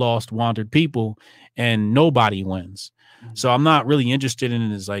a lost, wandered people and nobody wins. So I'm not really interested in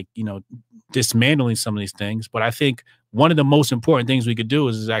it as, like, you know, dismantling some of these things. But I think one of the most important things we could do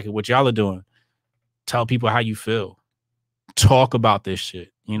is exactly what y'all are doing. Tell people how you feel. Talk about this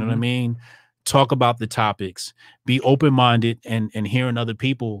shit. You know what I mean? Talk about the topics. Be open-minded and hearing other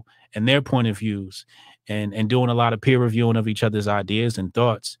people and their point of views and doing a lot of peer reviewing of each other's ideas and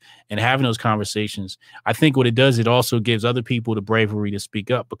thoughts and having those conversations. I think what it does, it also gives other people the bravery to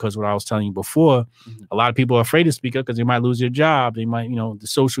speak up, because what I was telling you before, a lot of people are afraid to speak up because they might lose their job. They might, you know, the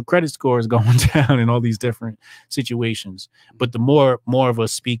social credit score is going down and all these different situations. But the more of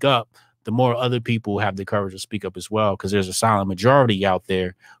us speak up, the more other people have the courage to speak up as well, because there's a silent majority out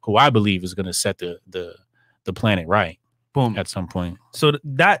there who I believe is going to set the planet right. Boom. At some point. So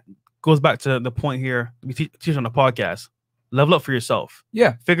that goes back to the point here we teach on the podcast. Level up for yourself.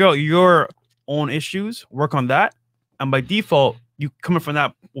 Yeah. Figure out your own issues, work on that. And by default, you coming from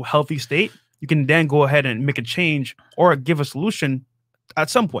that healthy state, you can then go ahead and make a change or give a solution at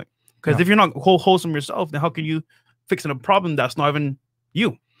some point. Because if you're not wholesome yourself, then how can you fix a problem that's not even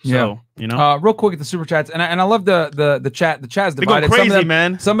you? So, you know, real quick at the super chats, and I love the chat. The chat's divided. They go crazy, some of them,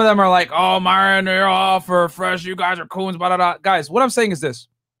 man. Some of them are like, "Oh, Myron, you're all for fresh. You guys are coons." Blah, blah, blah. Guys, what I'm saying is this: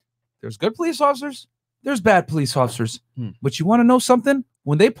 there's good police officers, there's bad police officers. But you want to know something?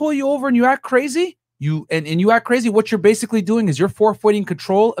 When they pull you over and you act crazy, you act crazy. What you're basically doing is you're forfeiting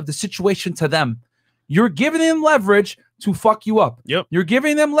control of the situation to them. You're giving them leverage to fuck you up. Yep. You're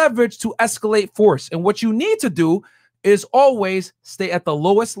giving them leverage to escalate force. And what you need to do is always stay at the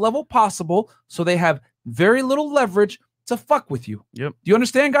lowest level possible so they have very little leverage to fuck with you. Yep. Do you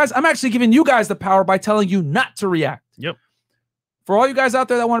understand, guys? I'm actually giving you guys the power by telling you not to react. Yep. For all you guys out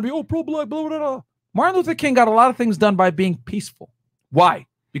there that want to be, oh, pro-black, blah, blah, blah, Martin Luther King got a lot of things done by being peaceful. Why?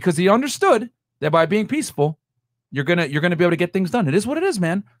 Because he understood that by being peaceful, you're gonna be able to get things done. It is what it is,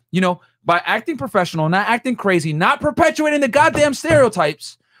 man. You know, by acting professional, not acting crazy, not perpetuating the goddamn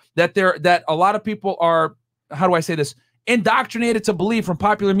stereotypes that a lot of people are, how do I say this, indoctrinated to believe from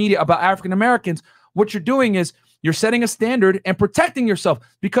popular media about African Americans. What you're doing is you're setting a standard and protecting yourself,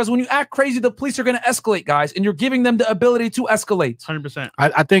 because when you act crazy, the police are going to escalate, guys, and you're giving them the ability to escalate. 100%.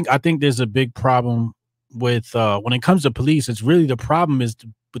 I think there's a big problem with when it comes to police. It's really, the problem is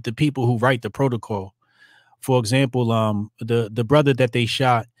with the people who write the protocol. For example, the brother that they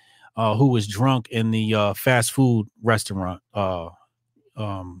shot, who was drunk in the fast food restaurant.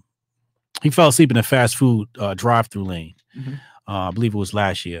 He fell asleep in a fast food drive-through lane. I believe it was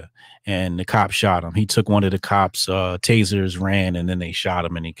last year, and the cop shot him. He took one of the cops' tasers, ran, and then they shot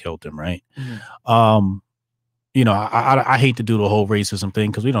him and he killed him. Right. You know, I hate to do the whole racism thing,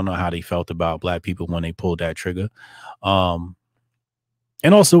 because we don't know how they felt about black people when they pulled that trigger. And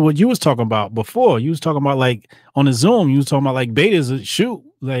also what you was talking about before, you was talking about, like, on the Zoom, you was talking about, like, betas shoot,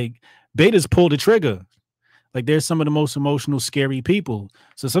 like, betas pull the trigger. Like, they're some of the most emotional, scary people.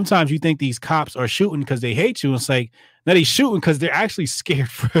 So sometimes you think these cops are shooting because they hate you. It's like, no, they shooting because they're actually scared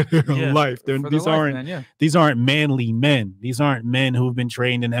for their life. These aren't manly men. These aren't men who have been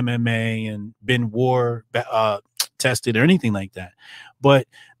trained in MMA and been war tested or anything like that. But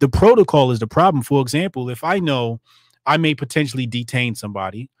the protocol is the problem. For example, if I know I may potentially detain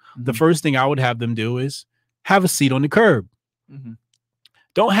somebody, the first thing I would have them do is have a seat on the curb.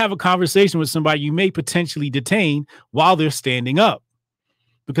 Don't have a conversation with somebody you may potentially detain while they're standing up,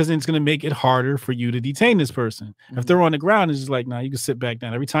 because then it's going to make it harder for you to detain this person. If they're on the ground, it's just like, nah, you can sit back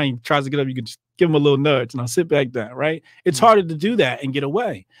down. Every time he tries to get up, you can just give him a little nudge and I'll sit back down, right? It's harder to do that and get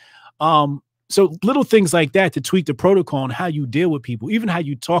away. So little things like that to tweak the protocol and how you deal with people, even how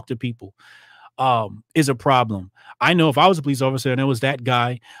you talk to people, is a problem. I know if I was a police officer and it was that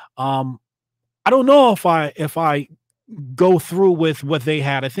guy, I don't know if I go through with what they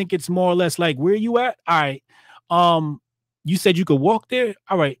had. I think it's more or less like, where you at? All right. You said you could walk there.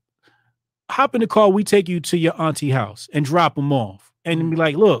 All right. Hop in the car. We take you to your auntie house and drop him off and be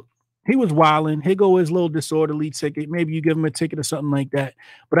like, look, he was wilding. Here go his little disorderly ticket. Maybe you give him a ticket or something like that.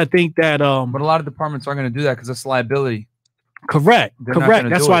 But I think that, but a lot of departments aren't going to do that because it's liability. Correct.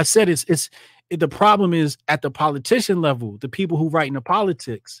 That's why I said the problem is at the politician level, the people who write into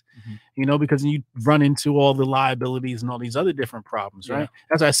politics, you know, because you run into all the liabilities and all these other different problems, right?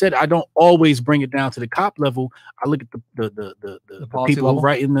 As I said, I don't always bring it down to the cop level. I look at the people level? Who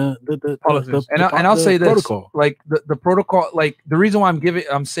write in the and I'll say this, protocol. Like the protocol, like the reason why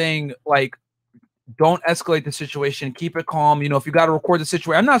I'm saying, like, don't escalate the situation, keep it calm. You know, if you got to record the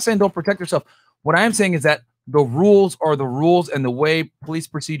situation, I'm not saying don't protect yourself. What I am saying is that the rules are the rules, and the way police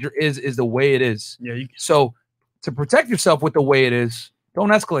procedure is the way it is. So to protect yourself with the way it is, don't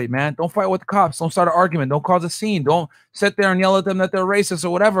escalate, man. Don't fight with the cops. Don't start an argument. Don't cause a scene. Don't sit there and yell at them that they're racist or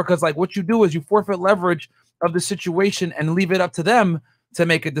whatever. Because, like, what you do is you forfeit leverage of the situation and leave it up to them to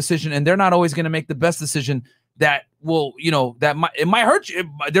make a decision. And they're not always going to make the best decision that will, you know, it might hurt you.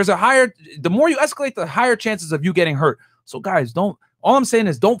 The more you escalate, the higher chances of you getting hurt. So guys, all I'm saying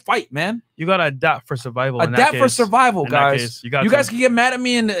is don't fight, man. You got to adapt for survival. Adapt for survival, guys. You guys can get mad at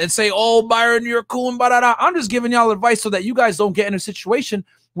me and say, oh, Myron, you're cool and blah. I'm just giving y'all advice so that you guys don't get in a situation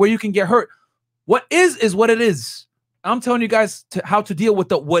where you can get hurt. What is what it is. I'm telling you guys how to deal with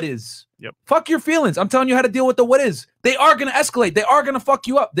the what is. Fuck your feelings. I'm telling you how to deal with the what is. They are going to escalate. They are going to fuck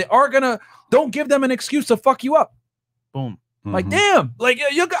you up. Don't give them an excuse to fuck you up. Boom. Like, damn. Like,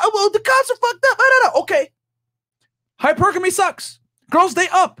 the cops are fucked up. Okay. Hypergamy sucks. Girls, they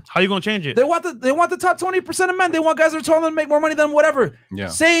up. How you gonna change it? They want the top 20% of men. They want guys that are taller and make more money than whatever.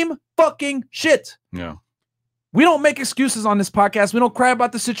 Same fucking shit. We don't make excuses on this podcast. We don't cry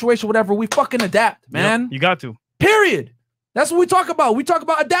about the situation, whatever. We fucking adapt, man. You got to. Period. That's what we talk about. We talk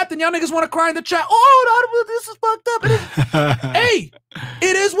about adapting. Y'all niggas want to cry in the chat. Oh, no, this is fucked up. Hey,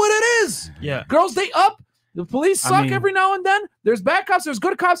 it is what it is. Girls, they up. The police suck every now and then. There's bad cops. There's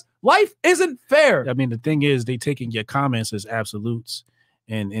good cops. Life isn't fair. I mean, the thing is, they taking your comments as absolutes,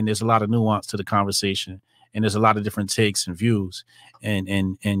 and there's a lot of nuance to the conversation, and there's a lot of different takes and views.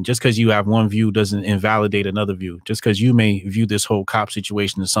 And just because you have one view doesn't invalidate another view. Just because you may view this whole cop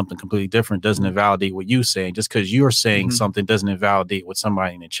situation as something completely different doesn't invalidate what you're saying. Just because you're saying something doesn't invalidate what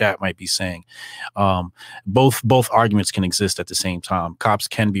somebody in the chat might be saying. Both arguments can exist at the same time. Cops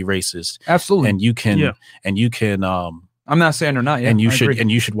can be racist. Absolutely. And you can I'm not saying they're not. Yeah, and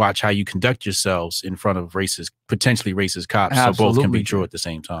you should watch how you conduct yourselves in front of potentially racist cops, so both can be true at the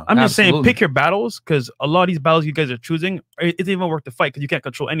same time. I'm just saying, pick your battles, because a lot of these battles you guys are choosing, it isn't even worth the fight because you can't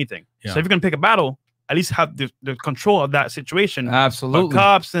control anything. So if you're gonna pick a battle, at least have the control of that situation. Absolutely. But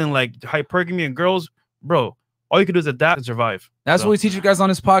cops and like hypergamy and girls, bro, all you can do is adapt and survive. That's what we teach you guys on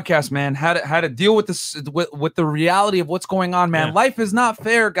this podcast, man. How to deal with this, with the reality of what's going on, man. Life is not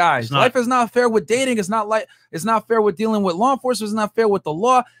fair, guys. Life is not fair with dating. It's not fair with dealing with law enforcement. It's not fair with the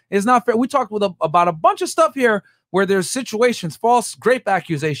law. It's not fair. We talked about a bunch of stuff here where there's situations, false rape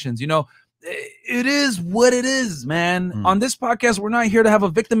accusations. You know, it is what it is, man. On this podcast, we're not here to have a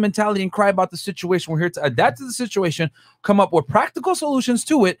victim mentality and cry about the situation. We're here to adapt to the situation, come up with practical solutions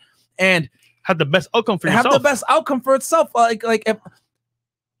to it, and have the best outcome for yourself. Have the best outcome for itself. Like if,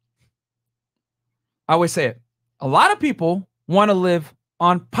 I always say it. A lot of people want to live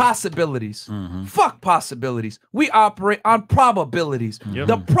on possibilities. Fuck possibilities. We operate on probabilities.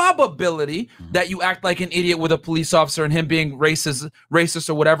 The probability that you act like an idiot with a police officer and him being racist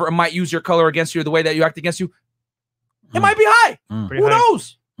or whatever, and might use your color against you, the way that you act against you, it might be high. Who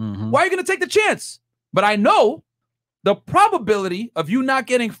knows? Why are you going to take the chance? But I know the probability of you not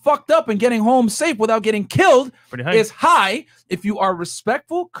getting fucked up and getting home safe without getting killed is high if you are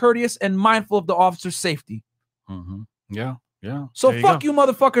respectful, courteous, and mindful of the officer's safety. Yeah. So fuck you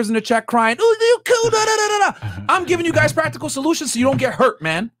motherfuckers in the chat crying, "Oh, you cool, da, da, da, da." I'm giving you guys practical solutions so you don't get hurt,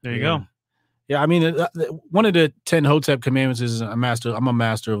 man. There you go. Yeah, I mean, one of the 10 Hotep commandments is I'm a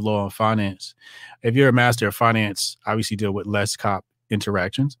master of law and finance. If you're a master of finance, obviously deal with less cop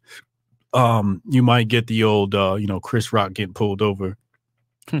interactions. You might get the old, Chris Rock getting pulled over,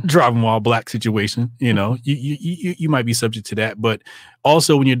 driving while black situation. You know, you might be subject to that. But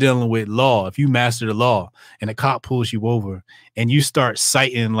also when you're dealing with law, if you master the law and a cop pulls you over and you start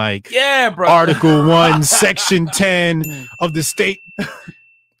citing like Article 1, Section 10 of the state,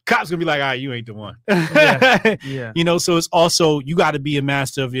 cops gonna be like, all right, you ain't the one. You know, so it's also, you got to be a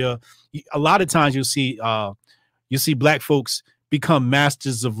master of a lot of times you'll see black folks become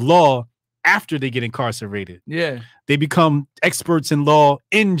masters of law after they get incarcerated. They become experts in law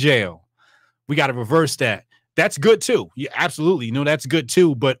in jail. We got to reverse that. That's good too. Yeah, absolutely. You know, that's good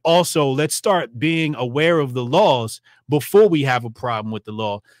too. But also let's start being aware of the laws before we have a problem with the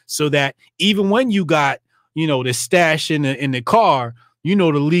law, so that even when you got, the stash in the car, the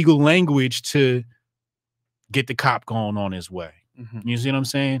legal language to get the cop going on his way. You see what I'm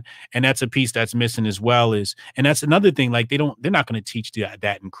saying? And that's a piece that's missing as well. And that's another thing. Like they're not going to teach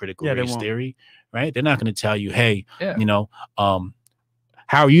that in critical race theory, right? They're not going to tell you, hey, how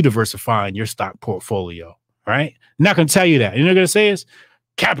are you diversifying your stock portfolio, right? They're not going to tell you that. And they're going to say is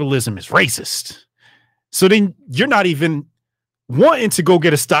capitalism is racist. So then you're not even wanting to go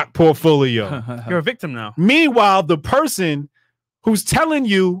get a stock portfolio. You're a victim now. Meanwhile, the person who's telling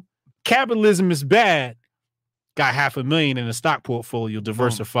you capitalism is bad got $500,000 in a stock portfolio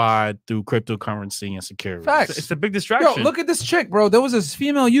diversified through cryptocurrency and securities. Facts. It's a big distraction. Yo, look at this chick, bro. There was this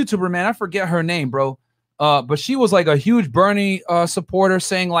female YouTuber, man. I forget her name, bro. But she was like a huge Bernie supporter,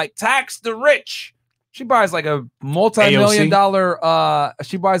 saying like, tax the rich. She buys like a multi-million-dollar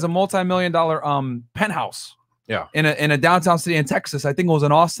she buys a multi-million-dollar penthouse. In a downtown city in Texas. I think it was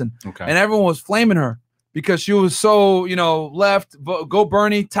in Austin. And everyone was flaming her because she was so, left, go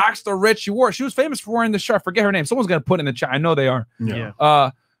Bernie, tax the rich. She was famous for wearing the shirt. I forget her name. Someone's going to put it in the chat. I know they are.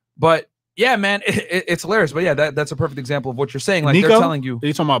 But yeah, man, it's hilarious. But yeah, that's a perfect example of what you're saying. Like, Nico? They're telling you. Are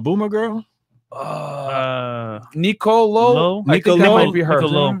you talking about Boomer Girl? Nico I think that might be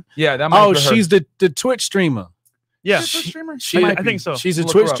her. Yeah, that might be her. She's the Twitch streamer. Yeah, I think so. She's a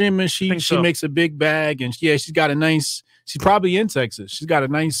Twitch streamer. She makes a big bag, and she's got a nice. She's probably in Texas. She's got a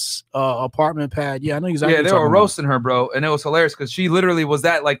nice apartment pad. Yeah, I know exactly. Yeah, they were roasting her, bro, and it was hilarious because she literally was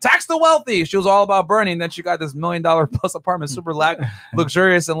that like tax the wealthy. She was all about Bernie, and then she got this $1 million plus apartment, super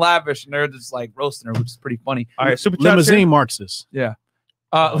luxurious and lavish, and they're just like roasting her, which is pretty funny. All right, super limousine Marxist. Yeah.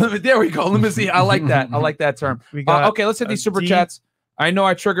 There we go. Limousine. I like that. I like that term. Okay, let's hit these super chats. I know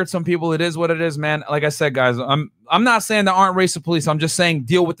I triggered some people. It is what it is, man. Like I said, guys, I'm not saying there aren't racist police. I'm just saying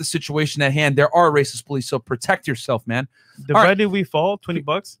deal with the situation at hand. There are racist police, so protect yourself, man. Divided we fall,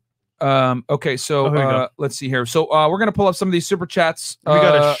 $20. Okay, so let's see here. So we're gonna pull up some of these super chats. We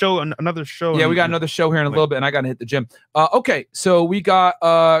got a show, another show. Yeah, we got another show here in a little bit, and I gotta hit the gym. Okay, so we got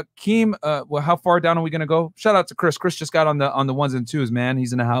Keem. Well, how far down are we gonna go? Shout out to Chris. Chris just got on the ones and twos, man.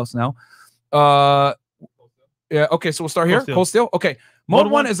 He's in the house now. Yeah. Okay, so we'll start here. Cold Steel. Okay. Mode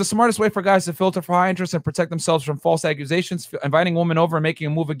 1 is the smartest way for guys to filter for high interest and protect themselves from false accusations. Inviting a woman over and making a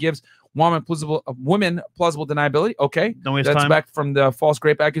move that gives women plausible deniability. Okay, don't waste that's time. Back from the false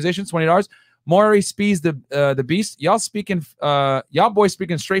rape accusations. $20. Maury Spees the beast. Y'all boys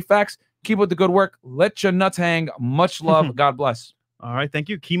speaking straight facts. Keep up the good work. Let your nuts hang. Much love. God bless. All right, thank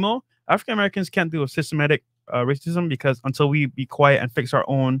you, Chemo. African Americans can't do a systematic racism because until we be quiet and fix our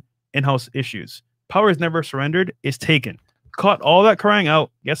own in-house issues, power is never surrendered. It's taken. Cut all that crying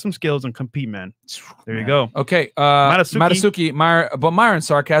out. Get some skills and compete, man. There you go. Okay, Matasuki, but Myron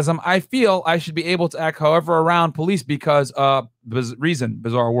sarcasm. I feel I should be able to act however around police because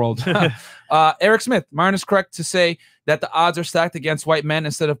bizarre world. Eric Smith. Myron is correct to say that the odds are stacked against white men.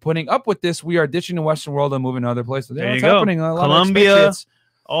 Instead of putting up with this, we are ditching the Western world and moving to other places. There you go. Happening. A lot Colombia, of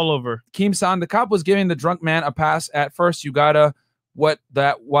all over. Keem-san, the cop was giving the drunk man a pass at first. You gotta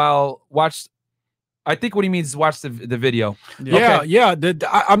watch. I think what he means is watch the video. Yeah, okay. yeah.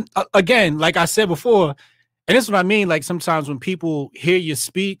 I'm again, like I said before, and this is what I mean. Like sometimes when people hear you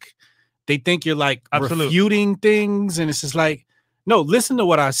speak, they think you're like refuting things, and it's just like, no, listen to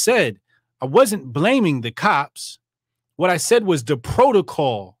what I said. I wasn't blaming the cops. What I said was the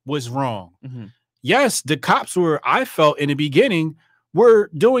protocol was wrong. Yes, the cops I felt in the beginning, were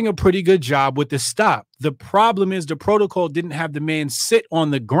doing a pretty good job with the stop. The problem is the protocol didn't have the man sit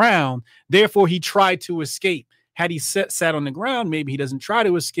on the ground. Therefore, he tried to escape. Had he sat on the ground, maybe he doesn't try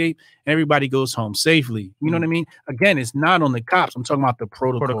to escape and everybody goes home safely. You know what I mean? Again, it's not on the cops. I'm talking about the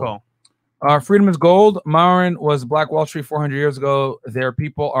protocol. Freedom is gold. Myron was Black Wall Street 400 years ago. There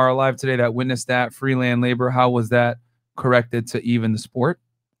people are alive today that witnessed that free land labor. How was that corrected to even the sport?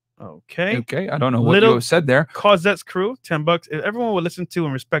 Okay. I don't know what you said there. Cosette's crew, $10. If everyone would listen to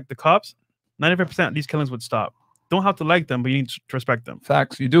and respect the cops, 95% of these killings would stop. Don't have to like them, but you need to respect them.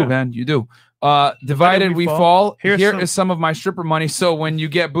 Facts. You do, man. You do. Divided we fall. Here is some of my stripper money. So when you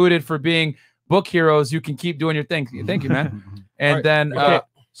get booted for being book heroes, you can keep doing your thing. Thank you, man. And right. Then I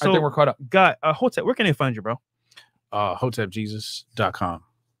think we're caught up. Guy, Hotep, where can they find you, bro? HotepJesus.com.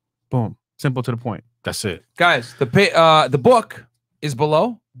 Boom. Simple to the point. That's it. Guys, the book is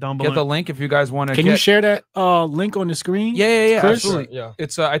below. Down below. Get the link if you guys want to. Can you share that link on the screen? Yeah, Chris? absolutely. Yeah.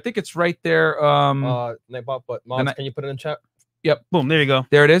 It's I think it's right there. But Moms, can you put it in chat? Yep. Boom. There you go.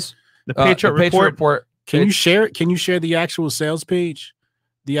 There it is. The Patriot Report. Can you share it? Can you share the actual sales page,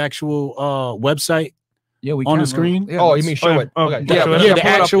 the actual website? Yeah, we on can, the screen. Yeah, oh, you mean show it? Okay. Yeah,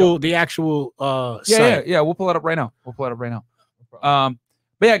 the actual site. Yeah. We'll pull it up right now.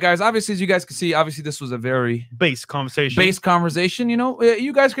 But yeah, guys, obviously, as you guys can see, obviously this was a very base conversation. You know,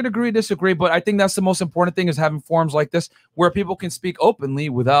 you guys can agree, disagree, but I think that's the most important thing is having forums like this where people can speak openly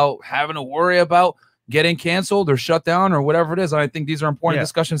without having to worry about getting canceled or shut down or whatever it is. And I think these are important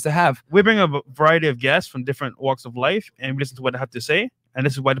discussions to have. We bring a variety of guests from different walks of life and we listen to what they have to say. And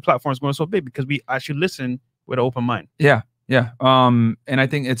this is why the platform is going so big, because we actually listen with an open mind. Yeah. And I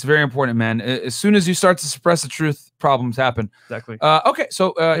think it's very important, man. As soon as you start to suppress the truth, problems happen. Exactly. Okay.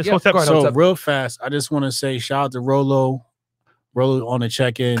 So, go ahead, so real fast, I just want to say shout out to Rolo on the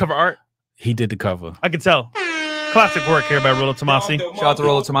check-in. Cover art. He did the cover. I can tell. Classic work here by Rolo Tomasi. Shout out to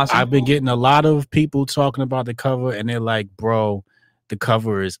Rolo Tomasi. I've been getting a lot of people talking about the cover, and they're like, bro, the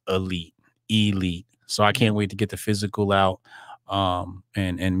cover is elite. So I can't wait to get the physical out.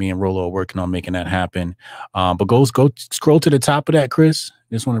 And me and Rolo are working on making that happen. But go scroll to the top of that, Chris.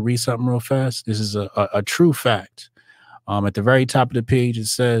 Just want to read something real fast. This is a true fact. At the very top of the page, it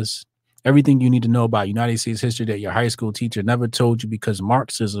says everything you need to know about United States history that your high school teacher never told you because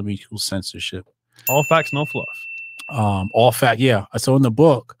Marxism equals censorship. All facts, no fluff. All fact, yeah. So in the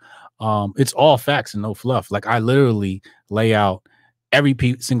book, it's all facts and no fluff. Like I literally lay out every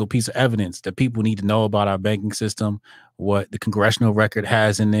single piece of evidence that people need to know about our banking system, what the congressional record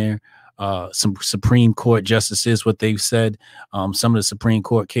has in there, some Supreme Court justices, what they've said, some of the Supreme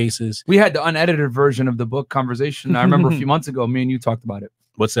Court cases. We had the unedited version of the book Conversation. I remember a few months ago, me and you talked about it.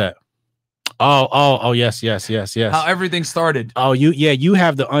 What's that? Oh, yes. How everything started. Oh, you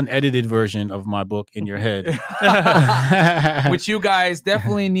have the unedited version of my book in your head. Which you guys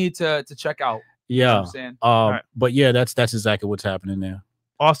definitely need to check out. Yeah. You know right. But yeah, that's exactly what's happening there.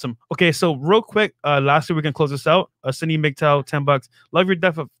 Awesome. Okay, so real quick, lastly, we can close this out. Cindy MGTOW, $10. Love your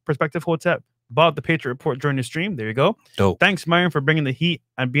depth of perspective, Hotep. Bought the Patriot Report during the stream. There you go. Dope. Thanks, Myron, for bringing the heat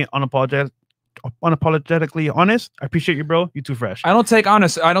and being unapologetically honest. I appreciate you, bro. You too fresh. I don't take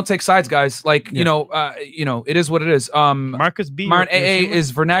sides, guys. Like, you know, it is what it is. Marcus B. Myron AA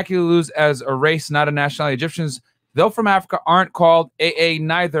is vernacular used as a race, not a nationality. Egyptians, though from Africa, aren't called AA.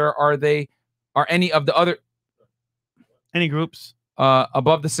 Neither are any of the other groups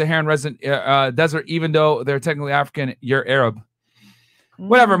above the Saharan desert, even though they're technically African. You're Arab.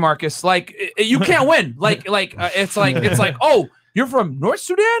 Whatever, Marcus. Like you can't win. It's like, oh, you're from North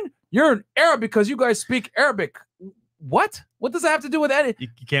Sudan? You're an Arab because you guys speak Arabic. what? What does that have to do with that? You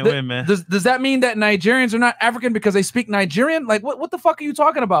can't win, man. Does that mean that Nigerians are not African because they speak Nigerian? Like, what the fuck are you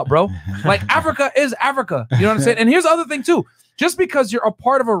talking about, bro? Like, Africa is Africa. You know what I'm saying? And here's the other thing, too. Just because you're a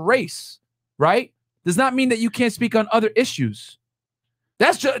part of a race, right, does not mean that you can't speak on other issues.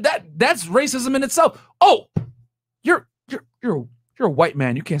 That's that's racism in itself. Oh, you're a white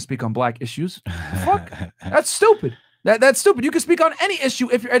man. You can't speak on black issues. Fuck. That's stupid. That's stupid. You can speak on any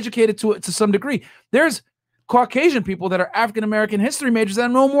issue if you're educated to it to some degree. There's Caucasian people that are African American history majors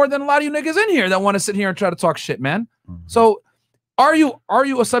that know more than a lot of you niggas in here that want to sit here and try to talk shit, man. So are you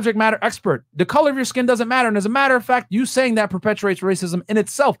a subject matter expert? The color of your skin doesn't matter. And as a matter of fact, you saying that perpetuates racism in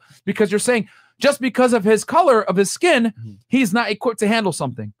itself, because you're saying just because of his color of his skin, he's not equipped to handle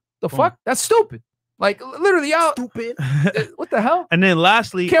something. The fuck? That's stupid. Like, literally, y'all. Stupid. What the hell? And then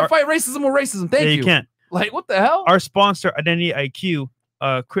lastly, you can't fight racism with racism. Thank you. You can't. Like, what the hell? Our sponsor, Identity IQ.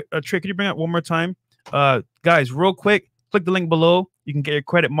 Trey, could you bring it one more time? Guys, real quick, click the link below. You can get your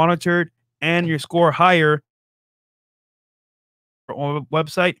credit monitored and your score higher on our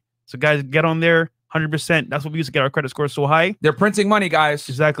website. So, guys, get on there. 100%. That's what we use to get our credit score so high. They're printing money, guys.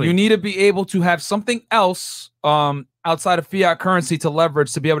 Exactly. You need to be able to have something else outside of fiat currency to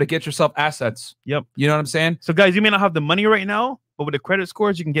leverage to be able to get yourself assets. Yep. You know what I'm saying? So, guys, you may not have the money right now, but with the credit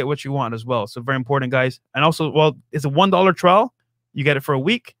scores, you can get what you want as well. So, very important, guys. And also, well, it's a $1 trial. You get it for a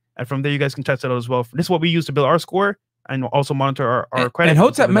week. And from there, you guys can test it out as well. This is what we use to build our score and also monitor our credit. And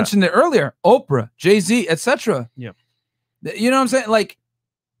Hotep mentioned it earlier. Oprah, Jay-Z, etc. Yeah. You know what I'm saying? Like,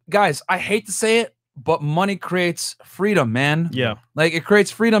 guys, I hate to say it, but money creates freedom, man. Yeah. Like, it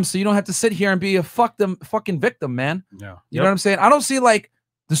creates freedom so you don't have to sit here and be a fucking victim, man. Yeah. You know what I'm saying? I don't see, like,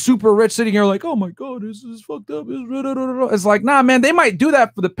 the super rich sitting here like, oh, my God, this is fucked up. It's like, nah, man, they might do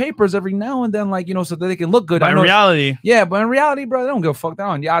that for the papers every now and then, like, you know, so that they can look good. But in reality. Yeah, but in reality, bro, they don't give a fuck. They're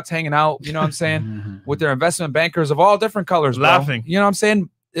on yachts hanging out, you know what I'm saying? With their investment bankers of all different colors, bro. Laughing. You know what I'm saying?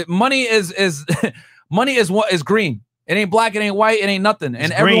 Money is money is what is green. It ain't black, it ain't white, it ain't nothing.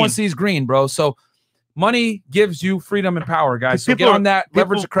 And everyone sees green, bro. So money gives you freedom and power, guys. So get on that,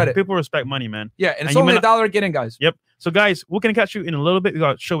 leverage the credit. People respect money, man. Yeah, and it's only $1 to get in, guys. Yep. So, guys, we're going to catch you in a little bit. We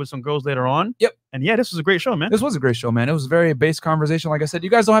got a show with some girls later on. Yep. And, yeah, this was a great show, man. This was a great show, man. It was a very base conversation. Like I said,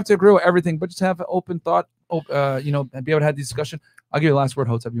 you guys don't have to agree with everything, but just have an open thought, you know, and be able to have these discussion. I'll give you the last word,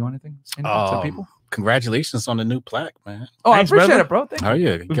 Hotep. You want anything? Say anything to people? Congratulations on the new plaque, man. Oh, thanks, I appreciate it, bro. Thank you. Oh,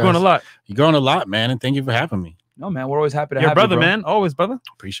 yeah. We've grown a lot. You're growing a lot, man, and thank you for having me. No, man, we're always happy to have you, brother, man. Always, brother.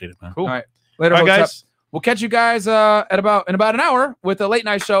 Appreciate it, man. Cool. All right. Later, all right, Hotep. guys. We'll catch you guys in about an hour with a late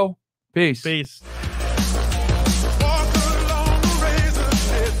night show. Peace. Peace.